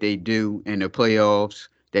regardless what they do in the playoffs,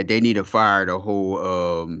 that they need to fire the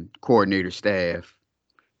whole coordinator staff.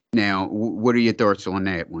 Now, what are your thoughts on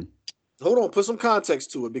that one? Hold on, put some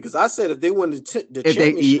context to it, because I said if they win the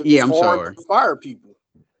championship, it's hard to fire people.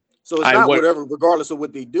 So it's not whatever, regardless of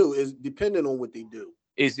what they do, is dependent on what they do.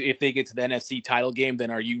 Is if they get to the NFC title game,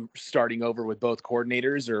 then are you starting over with both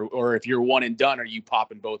coordinators, or if you're one and done, are you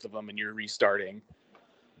popping both of them and you're restarting?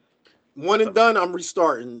 One and done, I'm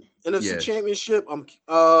restarting. NFC championship,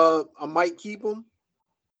 I might keep them.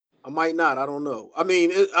 I might not. I don't know. I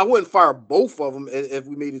mean, I wouldn't fire both of them if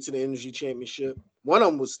we made it to the NFC championship. One of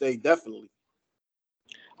them would stay, definitely.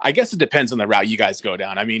 I guess it depends on the route you guys go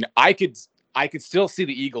down. I mean, I could still see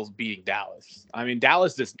the Eagles beating Dallas. I mean,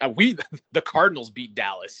 the Cardinals beat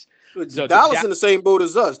Dallas. So Dallas in the same boat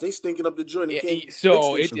as us. They stinking up the joint.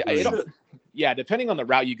 Depending on the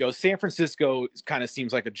route you go, San Francisco kind of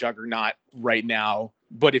seems like a juggernaut right now.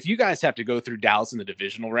 But if you guys have to go through Dallas in the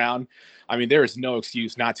divisional round, I mean, there is no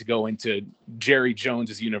excuse not to go into Jerry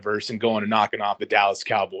Jones's universe and going and knocking off the Dallas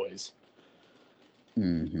Cowboys.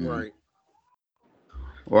 Mm-hmm. Right.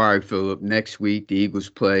 All right, Philip. Next week, the Eagles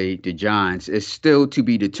play the Giants. It's still to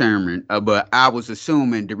be determined, but I was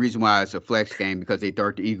assuming the reason why it's a flex game because they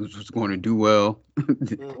thought the Eagles was going to do well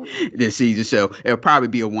this season. So it'll probably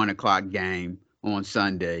be a 1:00 game on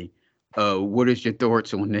Sunday. What is your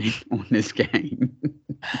thoughts on this game?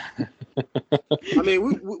 I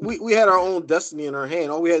mean, we had our own destiny in our hand.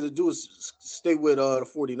 All we had to do is stay with the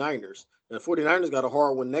 49ers. And the 49ers got a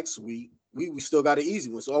hard one next week. We still got an easy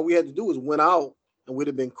one. So all we had to do was win out, and we'd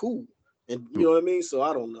have been cool. And you know what I mean? So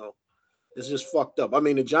I don't know. It's just fucked up. I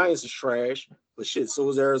mean, the Giants is trash, but shit, so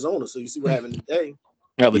is Arizona. So you see what happened today.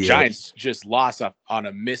 Now the Yeah. Giants just lost on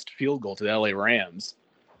a missed field goal to the LA Rams.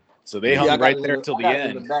 So they Yeah, hung right there till the I got it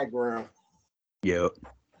in the end. background. Yep.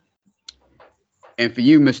 And for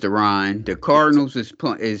you, Mr. Ryan, the Cardinals is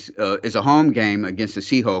a home game against the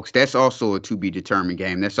Seahawks. That's also a to be determined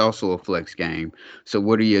game. That's also a flex game. So,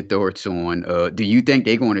 what are your thoughts on? Do you think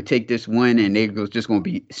they're going to take this win and they're just going to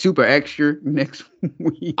be super extra next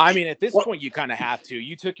week? I mean, at this Well- point, you kind of have to.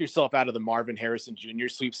 You took yourself out of the Marvin Harrison Jr.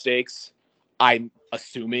 sweepstakes. I'm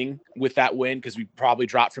assuming with that win because we probably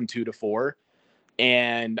dropped from 2 to 4.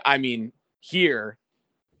 And I mean, here,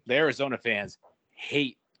 the Arizona fans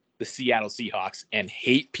hate the Seattle Seahawks and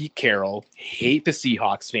hate Pete Carroll, hate the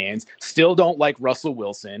Seahawks fans, still don't like Russell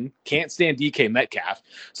Wilson, can't stand DK Metcalf.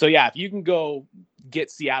 So yeah, if you can go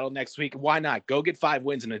get Seattle next week, why not? Go get 5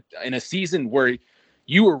 wins in a season where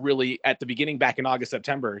you were really at the beginning back in August,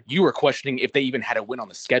 September, you were questioning if they even had a win on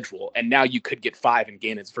the schedule. And now you could get 5 and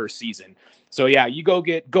gain its first season. So yeah, you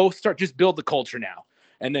go start, just build the culture now.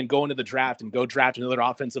 And then go into the draft and go draft another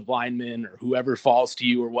offensive lineman or whoever falls to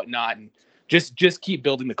you or whatnot. And just keep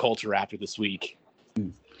building the culture after this week.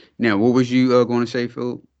 Now, what was you going to say,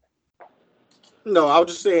 Phil? No, I was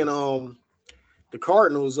just saying, the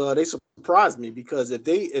Cardinals, they surprised me because if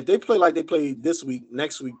they play like they played this week,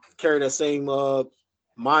 next week, carry that same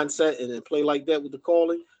mindset and then play like that with the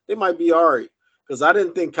calling, they might be all right. Because I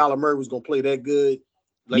didn't think Kyler Murray was going to play that good.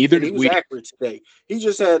 Neither he did was we. accurate today. He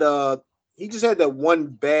just had that one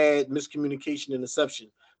bad miscommunication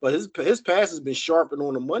interception, but his pass has been sharp and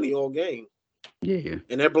on the money all game. Yeah.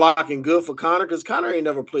 And they're blocking good for Connor because Connor ain't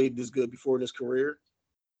never played this good before in his career.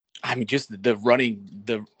 I mean, just the running,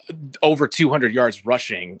 the over 200 yards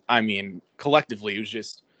rushing. I mean, collectively, it was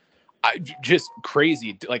just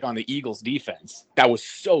crazy. Like on the Eagles defense, that was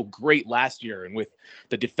so great last year, and with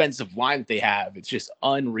the defensive line that they have, it's just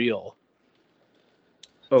unreal.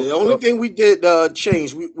 The only thing we did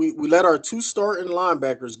change, we let our 2 starting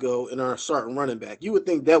linebackers go and our starting running back. You would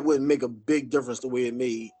think that wouldn't make a big difference the way it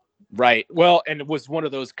made. Right. Well, and it was one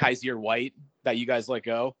of those Kaiser White that you guys let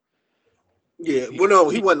go. Yeah, well, no,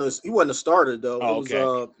 he wasn't a starter though. Oh, it was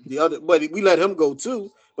okay. the other, but we let him go too.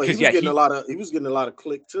 But he was getting a lot of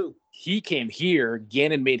click too. He came here.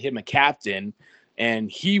 Gannon made him a captain, and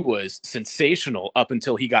he was sensational up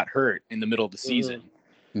until he got hurt in the middle of the season.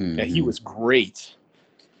 Mm-hmm. Yeah, he was great.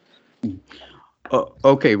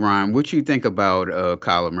 Okay, Ryan, what you think about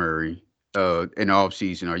Kyler Murray in the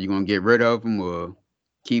offseason? Are you going to get rid of him or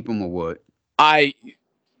keep him or what?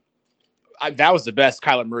 That was the best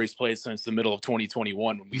Kyler Murray's played since the middle of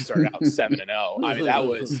 2021 when we started out 7-0. I mean,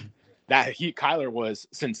 Kyler was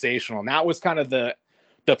sensational. And that was kind of the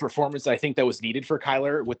performance I think that was needed for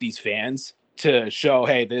Kyler with these fans to show,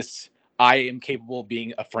 hey, I am capable of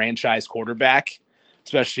being a franchise quarterback,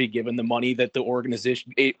 especially given the money that the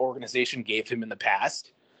organization gave him in the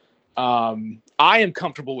past. I am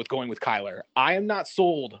comfortable with going with Kyler. I am not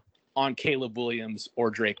sold on Caleb Williams or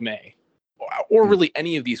Drake May. Or really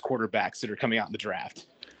any of these quarterbacks that are coming out in the draft.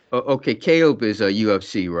 Okay, Caleb is a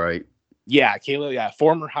UFC, right? Yeah, Caleb,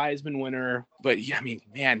 former Heisman winner. But, yeah, I mean,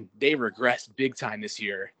 man, they regressed big time this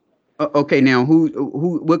year. Okay, now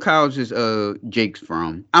what college is Jake's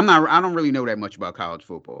from? I don't really know that much about college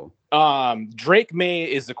football. Drake May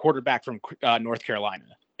is the quarterback from North Carolina.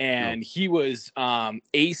 And he was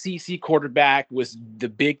ACC quarterback, was the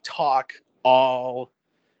big talk all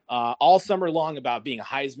summer long about being a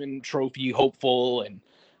Heisman Trophy hopeful and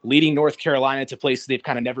leading North Carolina to places they've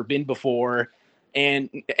kind of never been before. And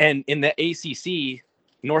in the ACC,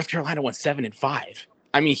 North Carolina went 7-5.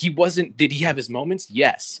 I mean, did he have his moments?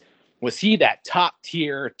 Yes. Was he that top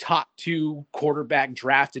tier, top 2 quarterback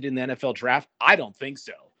drafted in the NFL draft? I don't think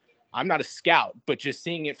so. I'm not a scout, but just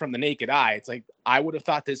seeing it from the naked eye, it's like, I would have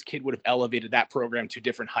thought this kid would have elevated that program to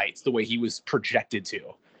different heights the way he was projected to.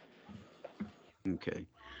 Okay.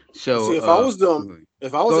 So see, if I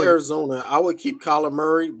was Arizona, I would keep Kyler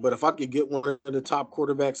Murray. But if I could get one of the top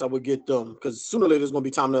quarterbacks, I would get them because sooner or later there's going to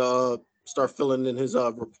be time to start filling in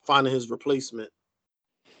finding his replacement.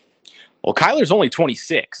 Well, Kyler's only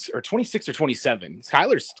 26 or 27.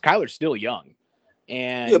 Kyler's still young,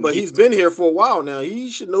 and yeah, but he's been here for a while now.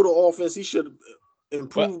 He should know the offense. He should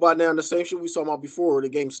improve by now. The same shit we saw about before the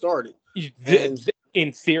game started.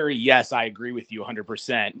 In theory, yes, I agree with you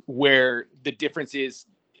 100%. Where the difference is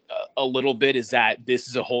a little bit is that this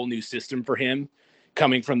is a whole new system for him,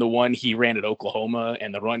 coming from the one he ran at Oklahoma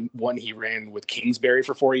and the one he ran with Kingsbury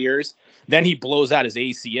for 4 years. Then he blows out his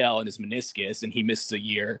ACL and his meniscus, and he misses a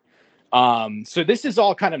year. So this is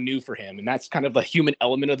all kind of new for him, and that's kind of the human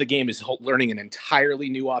element of the game is learning an entirely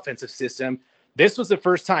new offensive system, This was the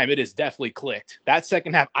first time it has definitely clicked. That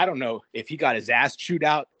second half, I don't know if he got his ass chewed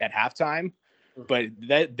out at halftime, but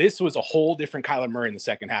this was a whole different Kyler Murray in the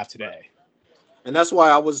second half today. And that's why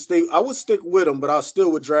I would stick with him, but I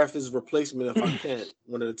still would draft his replacement if I can,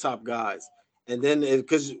 one of the top guys. And then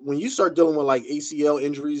because when you start dealing with like ACL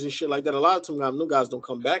injuries and shit like that, a lot of times them guys don't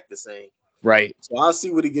come back the same. Right. So I'll see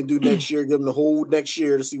what he can do next year, give him the whole next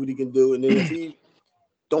year to see what he can do. And then if he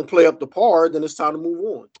don't play up to par, then it's time to move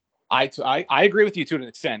on. I agree with you to an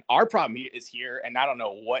extent. Our problem is here, and I don't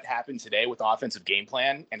know what happened today with the offensive game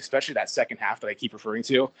plan, and especially that second half that I keep referring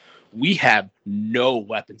to. We have no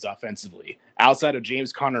weapons offensively outside of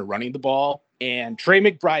James Conner running the ball, and Trey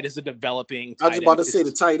McBride is a developing tight I was end. about to say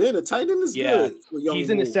the tight end. The tight end is good. He's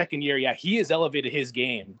in his second year. Yeah, he has elevated his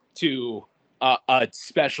game to a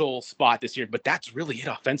special spot this year, but that's really it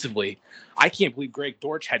offensively. I can't believe Greg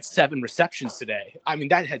Dortch had 7 receptions today. I mean,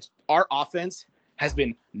 our offense has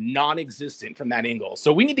been non-existent from that angle.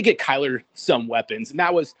 So we need to get Kyler some weapons. And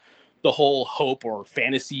that was the whole hope or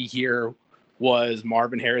fantasy here was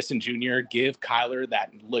Marvin Harrison Jr. give Kyler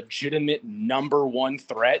that legitimate number 1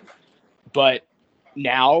 threat. But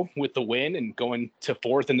now with the win and going to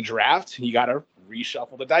 4th in the draft, you got to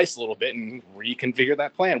reshuffle the dice a little bit and reconfigure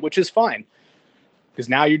that plan, which is fine. Because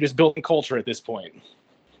now you're just building culture at this point.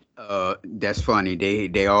 That's funny.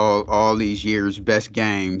 They all these years best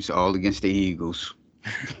games all against the Eagles.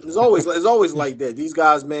 It's always like that. These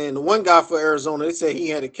guys, man. The one guy for Arizona, they say he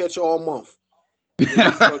had a catch all month.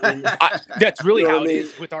 That's really how it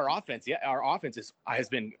is with our offense. Yeah, our offense has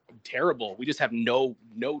been terrible. We just have no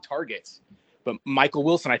targets. But Michael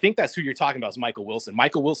Wilson, I think that's who you're talking about. Is Michael Wilson?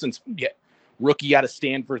 Michael Wilson's rookie out of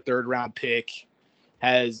Stanford, 3rd round pick,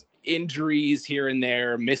 has injuries here and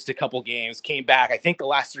there, missed a couple games, came back. I think the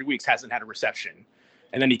last 3 weeks hasn't had a reception.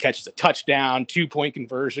 And then he catches a touchdown, 2-point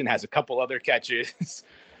conversion, has a couple other catches.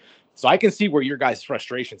 So I can see where your guys'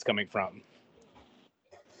 frustration's coming from.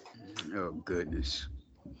 Oh, goodness.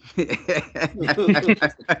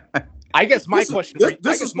 I guess my question...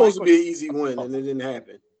 This is supposed to be an easy win, and it didn't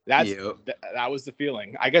happen. That was the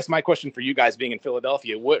feeling. I guess my question for you guys being in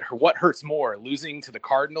Philadelphia, what hurts more, losing to the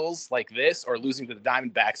Cardinals like this or losing to the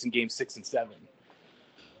Diamondbacks in games 6 and 7?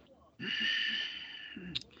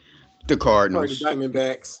 The Cardinals. The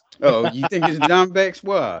Diamondbacks. Oh, you think it's the Diamondbacks?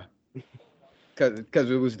 Why? Because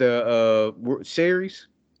it was the series?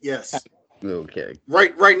 Yes. Okay.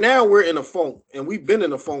 Right now we're in a funk, and we've been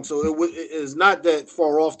in a funk, so it is not that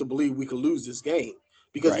far off to believe we could lose this game.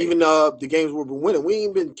 Because even the games we've been winning, we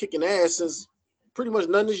ain't been kicking ass since pretty much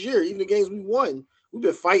none this year. Even the games we won, we've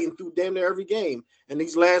been fighting through damn near every game. And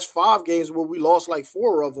these last 5 games where we lost like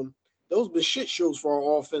 4 of them, those been shit shows for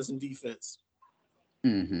our offense and defense.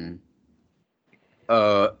 Mm-hmm.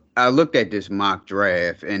 I looked at this mock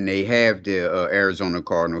draft, and they have the Arizona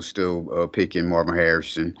Cardinals still picking Marvin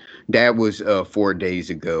Harrison. That was 4 days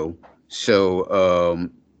ago. So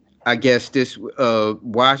I guess this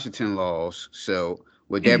Washington lost. So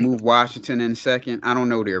would that move Washington in second? I don't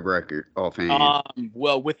know their record offhand.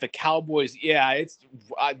 Well, with the Cowboys, it's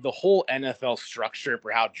the whole NFL structure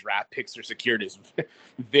for how draft picks are secured is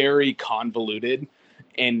very convoluted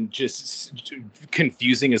and just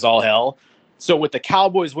confusing as all hell. So with the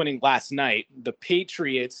Cowboys winning last night, the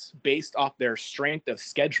Patriots, based off their strength of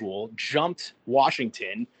schedule, jumped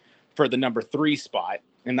Washington for the number 3 spot.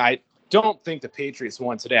 And I don't think the Patriots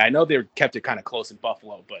won today. I know they kept it kind of close in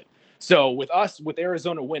Buffalo, but so with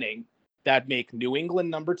Arizona winning, that'd make New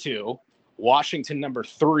England number 2, Washington number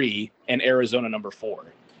 3, and Arizona number 4.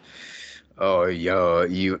 Oh yeah,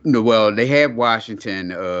 well, they have Washington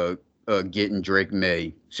getting Drake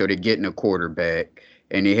May, so they're getting a quarterback.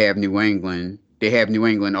 And they have New England. They have New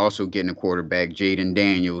England also getting a quarterback, Jaden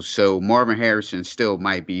Daniels. So Marvin Harrison still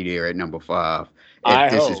might be there at number 5.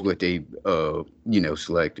 If this is what they,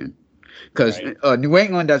 selecting. Because New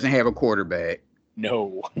England doesn't have a quarterback.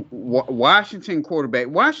 No. Washington quarterback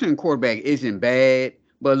isn't bad,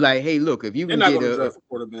 but like, hey, look, if you can get a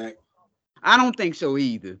quarterback, I don't think so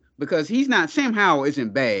either. Because Sam Howell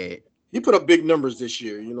isn't bad. He put up big numbers this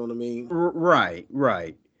year. You know what I mean? Right.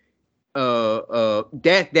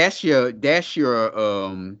 That's your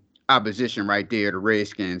opposition right there, the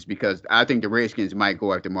Redskins, because I think the Redskins might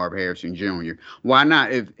go after Marvin Harrison Jr. Why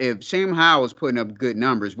not? If Sam Howell is putting up good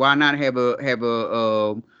numbers, why not have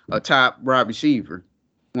a top wide receiver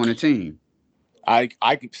on a team? I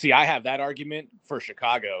have that argument for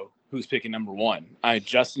Chicago, who's picking number 1.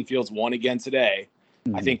 Justin Fields won again today.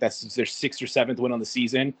 Mm-hmm. I think that's their 6th or 7th win on the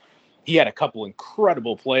season. He had a couple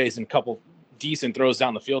incredible plays and a couple decent throws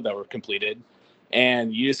down the field that were completed.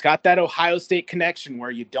 And you just got that Ohio State connection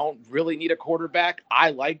where you don't really need a quarterback.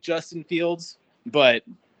 I like Justin Fields, but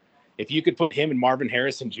if you could put him and Marvin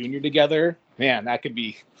Harrison Jr. together, man, that could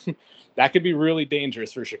be really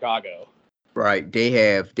dangerous for Chicago. Right, they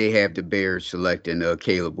have the Bears selecting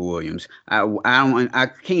Caleb Williams. I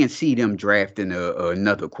can't see them drafting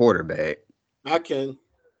another quarterback. I can.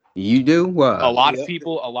 You do? Why? A lot of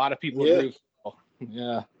people agree.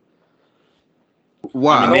 Yeah.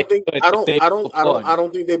 Why? I don't think could, I if don't they I don't pull the I don't plug. I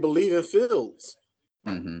don't think they believe in Fields.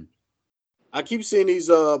 Mm-hmm. I keep seeing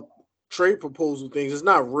these trade proposal things. It's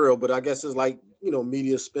not real, but I guess it's like,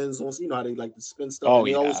 media spins on, how they like to spin stuff. Oh, And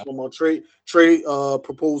they always yeah. come on trade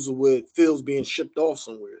proposal with Fields being shipped off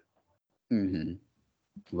somewhere. Mm-hmm.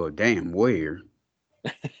 Well, damn, where?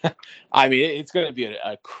 I mean, it's going to be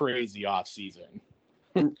a crazy offseason.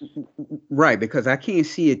 Right, because I can't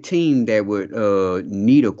see a team that would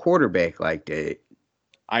need a quarterback like that.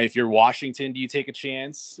 If you're Washington, do you take a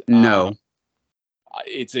chance? No.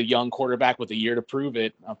 It's a young quarterback with a year to prove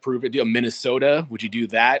it. Minnesota, would you do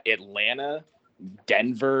that? Atlanta,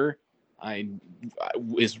 Denver.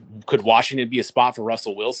 Could Washington be a spot for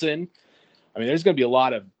Russell Wilson? I mean, there's going to be a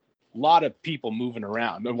lot of people moving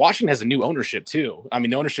around. And Washington has a new ownership too. I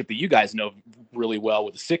mean, the ownership that you guys know really well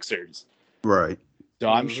with the Sixers. Right. So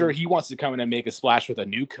I'm sure he wants to come in and make a splash with a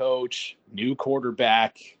new coach, new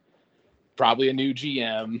quarterback, probably a new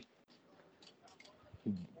GM.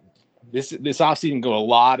 This offseason can go a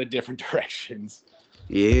lot of different directions.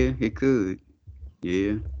 Yeah, it could.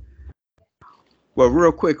 Yeah. Well,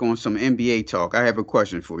 real quick on some NBA talk, I have a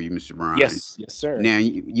question for you, Mr. Ryan. Yes, sir. Now,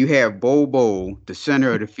 you have Bobo, the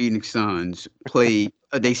center of the Phoenix Suns, played.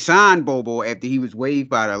 They signed Bobo after he was waived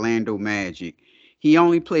by the Orlando Magic. He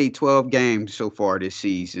only played 12 games so far this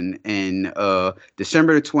season. And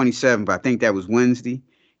December the 27th, I think that was Wednesday,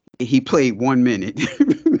 he played 1 minute.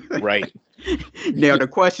 Right. Now, the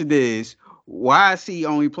question is, why is he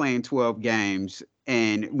only playing 12 games?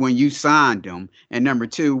 And when you signed him, and number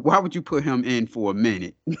two, why would you put him in for a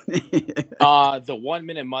minute? The 1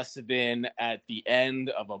 minute must have been at the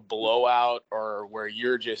end of a blowout, or where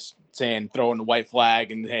you're just saying, throwing the white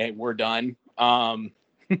flag and hey, we're done.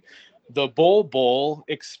 The bowl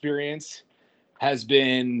experience has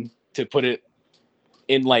been, to put it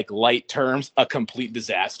in like light terms, a complete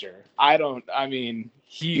disaster.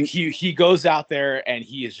 He goes out there and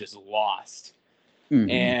he is just lost. Mm-hmm.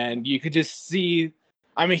 And you could just see,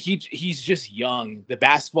 I mean, he's just young. The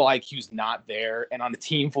basketball IQ's not there. And on a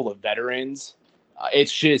team full of veterans,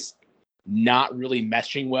 it's just not really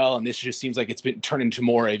meshing well. And this just seems like it's been turned into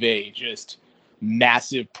more of a just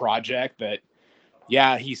massive project that,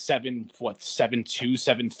 yeah, he's 7'2",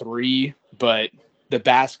 7'3", but the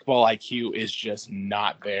basketball IQ is just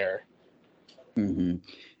not there. Mm-hmm.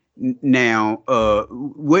 Now,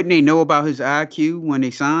 wouldn't they know about his IQ when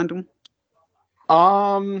they signed him?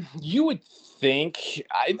 You would think.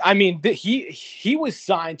 He was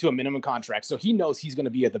signed to a minimum contract, so he knows he's going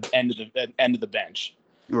to be at the end of the bench.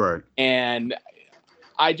 Right. And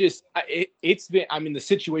it's been. I mean, the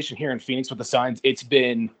situation here in Phoenix with the Suns, it's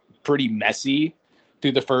been pretty messy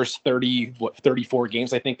through the first 34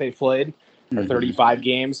 games I think they played, or 35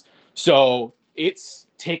 games. So it's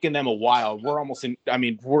taken them a while.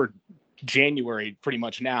 We're January pretty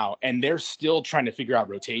much now, and they're still trying to figure out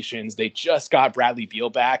rotations. They just got Bradley Beal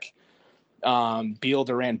back. Beal,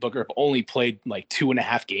 Durant, Booker have only played like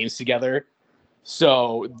 2.5 games together.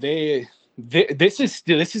 So this is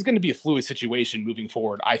going to be a fluid situation moving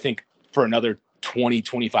forward, I think, for another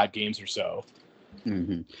 20-25 games or so.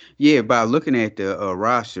 Mm-hmm. Yeah, by looking at the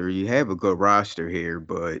roster, you have a good roster here,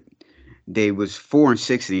 but they was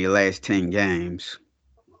 4-6 in the last 10 games.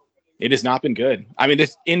 It has not been good. I mean,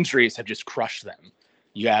 the injuries have just crushed them.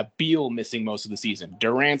 You have Beal missing most of the season.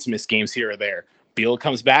 Durant's missed games here or there. Beal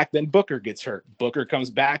comes back, then Booker gets hurt. Booker comes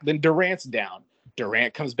back, then Durant's down.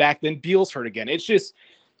 Durant comes back, then Beal's hurt again.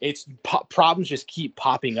 Problems just keep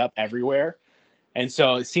popping up everywhere. And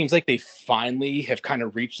so it seems like they finally have kind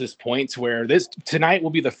of reached this point to where tonight will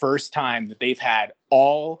be the first time that they've had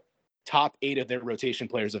all top 8 of their rotation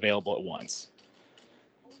players available at once.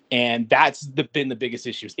 And that's been the biggest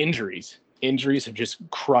issue is injuries. Injuries have just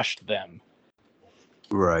crushed them.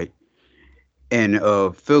 Right. And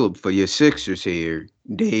Philip, for your Sixers here,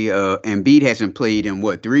 Embiid hasn't played in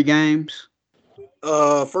 3 games?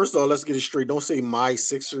 First of all, let's get it straight. Don't say my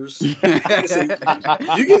Sixers. You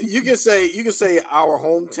can say our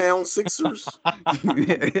hometown Sixers.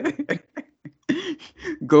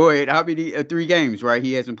 Go ahead. How many 3 games, right?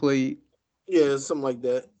 He hasn't played? Yeah, something like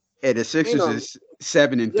that. And the Sixers is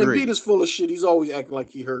 7-3. Embiid is full of shit. He's always acting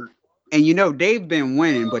like he hurt. And they've been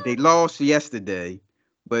winning, but they lost yesterday.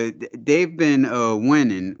 But they've been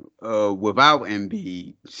winning without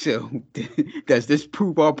Embiid. So does this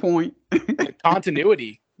prove our point?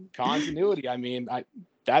 Continuity. continuity. I mean,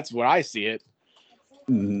 that's what I see it.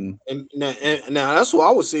 Mhm. And now that's what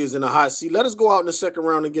I would say is in the hot seat. Let us go out in the second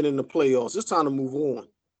round and get in the playoffs. It's time to move on.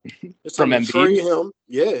 It's time From to Embiid? trade him.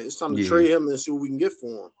 Yeah, it's time to Yeah. trade him and see what we can get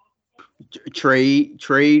for him.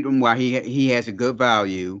 Trade him while he has a good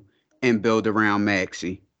value and build around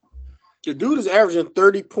Maxi. The dude is averaging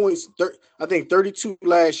 30 points. I think 32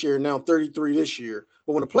 last year, now 33 this year.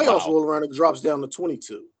 But when the playoffs Wow. roll around, it drops down to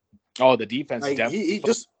 22. Oh, the defense Like definitely. he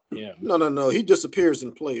just Yeah. no. He disappears in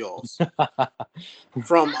the playoffs.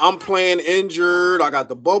 From I'm playing injured, I got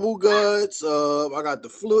the bubble guts, I got the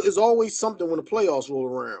flu. It's always something when the playoffs roll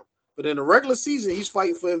around. But in the regular season, he's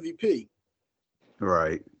fighting for MVP.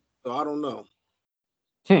 Right. So I don't know.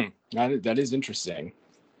 That is interesting.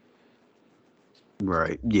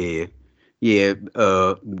 Right. Yeah. Yeah.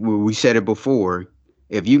 We said it before.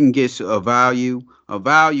 If you can get a value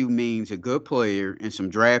means a good player and some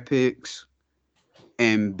draft picks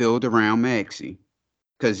and build around Maxi.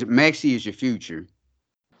 Because Maxi is your future.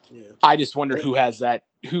 Yeah. I just wonder who has that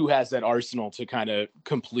arsenal to kind of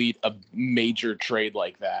complete a major trade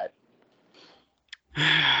like that.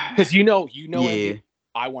 Because you know, Yeah. NBA,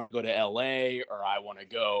 I want to go to LA or I want to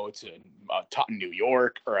go to a top New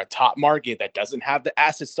York or a top market that doesn't have the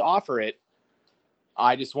assets to offer it.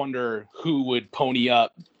 I just wonder who would pony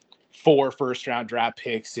up 4 first-round draft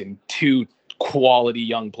picks and 2 quality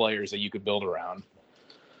young players that you could build around.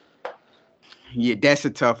 Yeah, that's a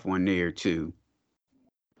tough one there too.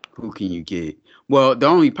 Who can you get? Well, the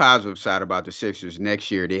only positive side about the Sixers next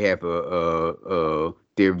year, they have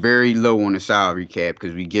they're very low on the salary cap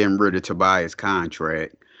because we getting rid of Tobias'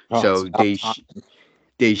 contract. So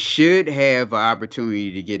they should have an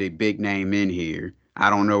opportunity to get a big name in here. I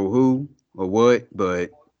don't know who or what,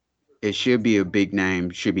 but it should be a big name.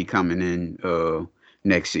 Should be coming in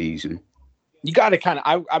next season. You got to kind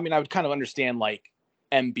of, I mean, I would kind of understand like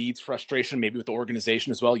Embiid's frustration maybe with the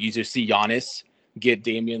organization as well. You just see Giannis get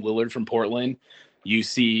Damian Lillard from Portland. You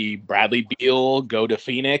see Bradley Beal go to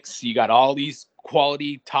Phoenix. You got all these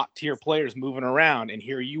quality top tier players moving around, and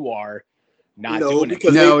here you are not doing it.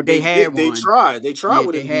 Because No, they had they one. tried. They tried Yeah,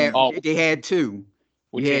 with Embiid. they had two.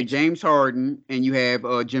 With You had James Harden and you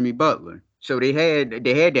have Jimmy Butler. So they had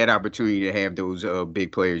that opportunity to have those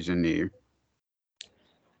big players in there.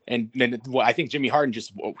 And then I think Jimmy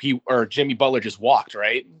Butler just walked,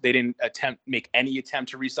 right? They didn't make any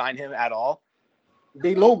attempt to re-sign him at all.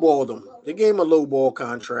 They lowballed him. They gave him a lowball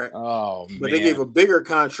contract. Oh, but man. They gave a bigger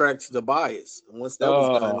contract to Tobias. And once that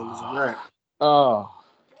was done, it was a wrap. Oh,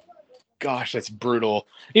 gosh, that's brutal.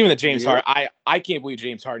 Even the James Harden, I can't believe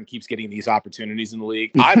James Harden keeps getting these opportunities in the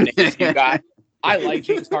league. I'm an ASU guy. I like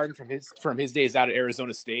James Harden from his days out at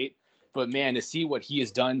Arizona State. But, man, to see what he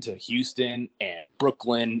has done to Houston and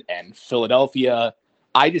Brooklyn and Philadelphia,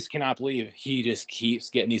 I just cannot believe he just keeps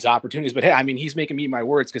getting these opportunities. But, hey, I mean, he's making me eat my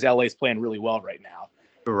words because LA is playing really well right now.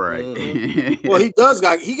 Right. Mm-hmm. Well,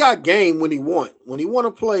 he got game when he want. When he want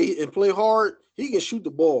to play hard, he can shoot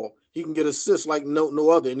the ball. He can get assists like no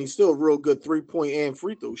other. And he's still a real good 3-point and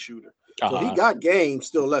free throw shooter. So he got game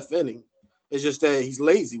still left in him. It's just that he's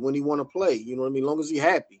lazy when he want to play. You know what I mean? As long as he's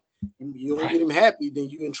happy. You don't get him happy, then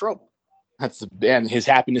you're in trouble. And his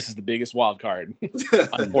happiness is the biggest wild card,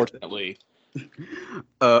 unfortunately.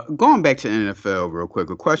 Going back to NFL real quick,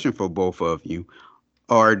 a question for both of you.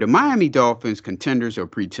 Are the Miami Dolphins contenders or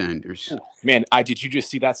pretenders? Man, did you just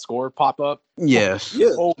see that score pop up? Yes. Yeah.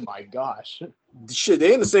 Oh, my gosh. Shit,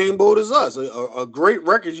 they're in the same boat as us. A great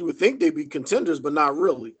record, you would think they'd be contenders, but not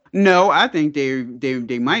really. No, I think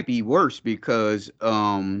they might be worse because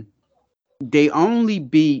they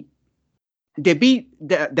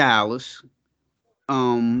beat Dallas.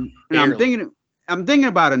 And I'm thinking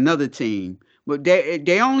about another team, but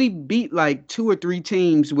they only beat like 2 or 3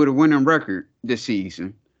 teams with a winning record this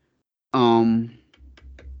season. I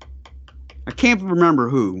can't remember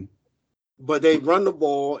who. But they run the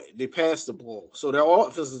ball, they pass the ball. So their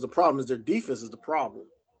offense is the problem, their defense is the problem.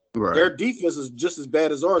 Right. Their defense is just as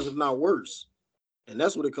bad as ours, if not worse. And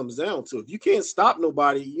that's what it comes down to. If you can't stop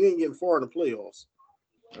nobody, you ain't getting far in the playoffs.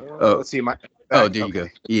 Let's see. There you go.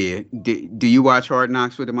 Yeah. Do you watch Hard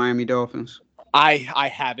Knocks with the Miami Dolphins? I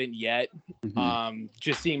haven't yet. Mm-hmm.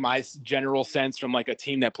 Just seeing my general sense from like a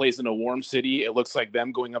team that plays in a warm city, it looks like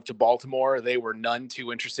them going up to Baltimore. They were none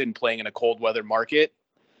too interested in playing in a cold weather market.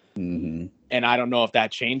 Mm-hmm. And I don't know if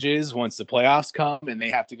that changes once the playoffs come and they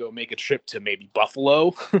have to go make a trip to maybe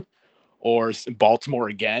Buffalo or Baltimore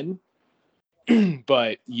again.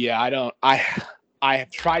 But yeah, I have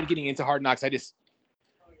tried getting into Hard Knocks. I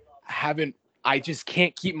just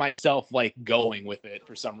can't keep myself like going with it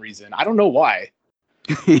for some reason. I don't know why.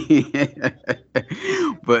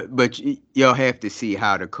 Y'all have to see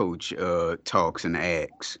how the coach talks and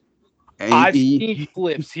acts. And I've seen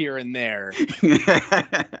flips here and there.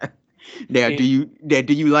 Now, do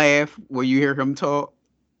you laugh when you hear him talk?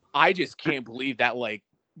 I just can't believe that like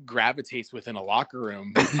gravitates within a locker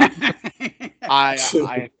room.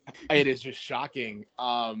 It is just shocking.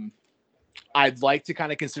 I'd like to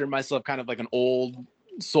kind of consider myself kind of like an old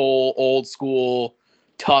soul, old school,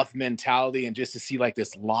 tough mentality, and just to see like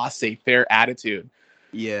this laissez-faire attitude.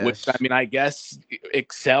 Yes. Which, I mean, I guess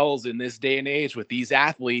excels in this day and age with these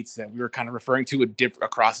athletes that we were kind of referring to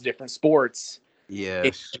across different sports. Yes.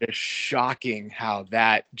 It's just shocking how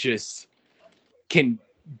that just can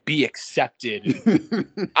be accepted.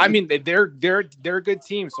 I mean, they're a good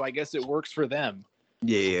team, so I guess it works for them.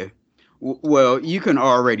 Yeah. Well, you can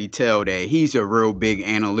already tell that he's a real big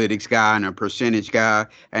analytics guy and a percentage guy,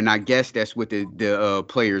 and I guess that's what the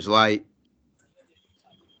players like.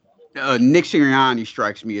 Nick Sirianni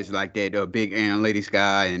strikes me as like that big analytics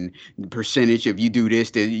guy and the percentage. If you do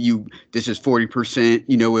this, this is 40%.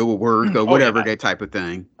 You know, it will work or whatever, that type of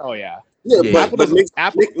thing. Oh yeah. Yeah. But Nick,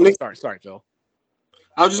 sorry, Phil.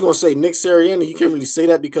 I was just gonna say Nick Sirianni. He can't really say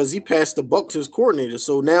that because he passed the buck to his coordinator.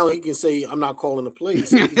 So now he can say, "I'm not calling the plays."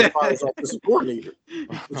 So he can fire his offensive coordinator,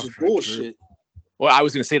 which is bullshit. Well, I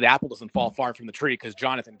was going to say the apple doesn't fall far from the tree because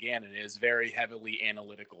Jonathan Gannon is very heavily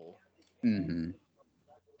analytical. Mm-hmm.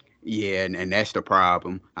 Yeah, and that's the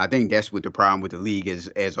problem. I think that's what the problem with the league is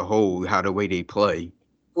as a whole, how the way they play.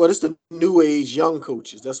 Well, it's the new age young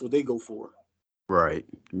coaches. That's what they go for. Right.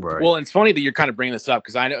 Well, it's funny that you're kind of bringing this up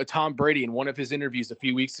because I know Tom Brady in one of his interviews a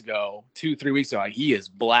few weeks ago, 2-3 weeks ago, he is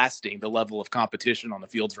blasting the level of competition on the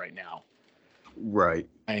fields right now. Right.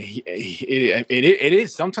 It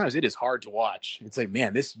is sometimes it is hard to watch. It's like,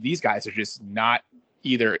 man, these guys are just not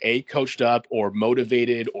either coached up or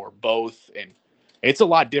motivated or both, and it's a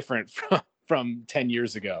lot different from 10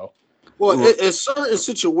 years ago. Well, it's certain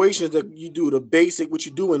situations that you do the basic, what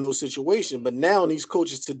you do in those situations. But now these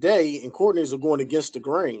coaches today and coordinators are going against the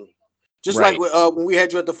grain. Just like when we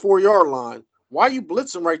had you at the 4-yard line. Why are you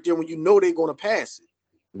blitzing right there when you know they're going to pass it?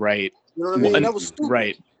 Right. You know what I mean? That was stupid.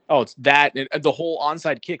 Right. Oh, it's that. And the whole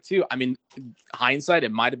onside kick, too. I mean, hindsight,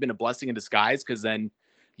 it might have been a blessing in disguise because then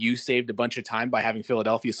you saved a bunch of time by having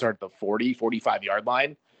Philadelphia start at the 40, 45-yard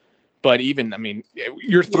line. But even, I mean,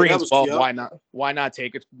 you're 3-12. Why not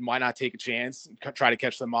take it? Why not take a chance? Try to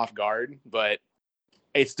catch them off guard. But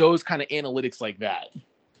it's those kind of analytics like that.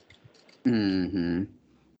 Mm-hmm.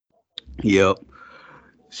 Yep.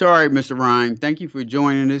 Sorry, Mr. Ryan. Thank you for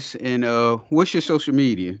joining us. And what's your social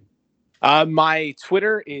media? My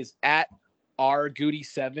Twitter is at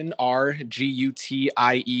rgutie7,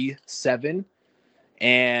 RGUTIE7,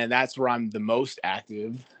 and that's where I'm the most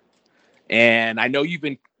active. And I know you've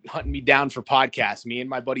been hunting me down for podcasts. Me and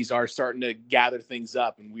my buddies are starting to gather things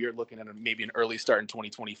up, and we are looking at maybe an early start in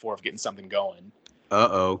 2024 of getting something going.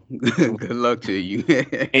 Uh-oh. Good luck to you.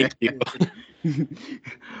 Thank you.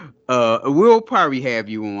 We'll probably have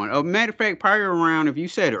you on. Matter of fact, probably around, if you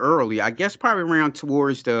said early, I guess probably around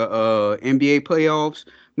towards the NBA playoffs.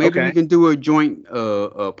 Maybe we can do a joint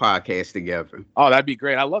podcast together. Oh, that'd be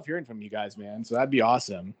great. I love hearing from you guys, man. So that'd be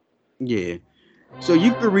awesome. Yeah. So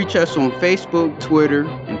you can reach us on Facebook, Twitter,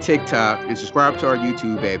 and TikTok, and subscribe to our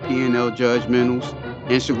YouTube at PNL Judgmentals,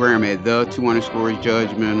 Instagram at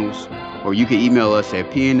 _Judgmentals, or you can email us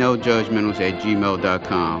at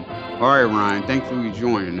pnljudgmentals@gmail.com. All right, Ryan, thanks for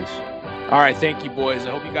joining us. All right, thank you, boys. I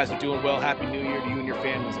hope you guys are doing well. Happy New Year to you and your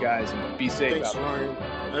families, guys, and be safe. Thanks, Ryan.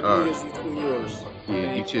 Happy New Year's to you and yours.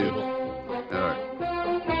 Yeah, you too.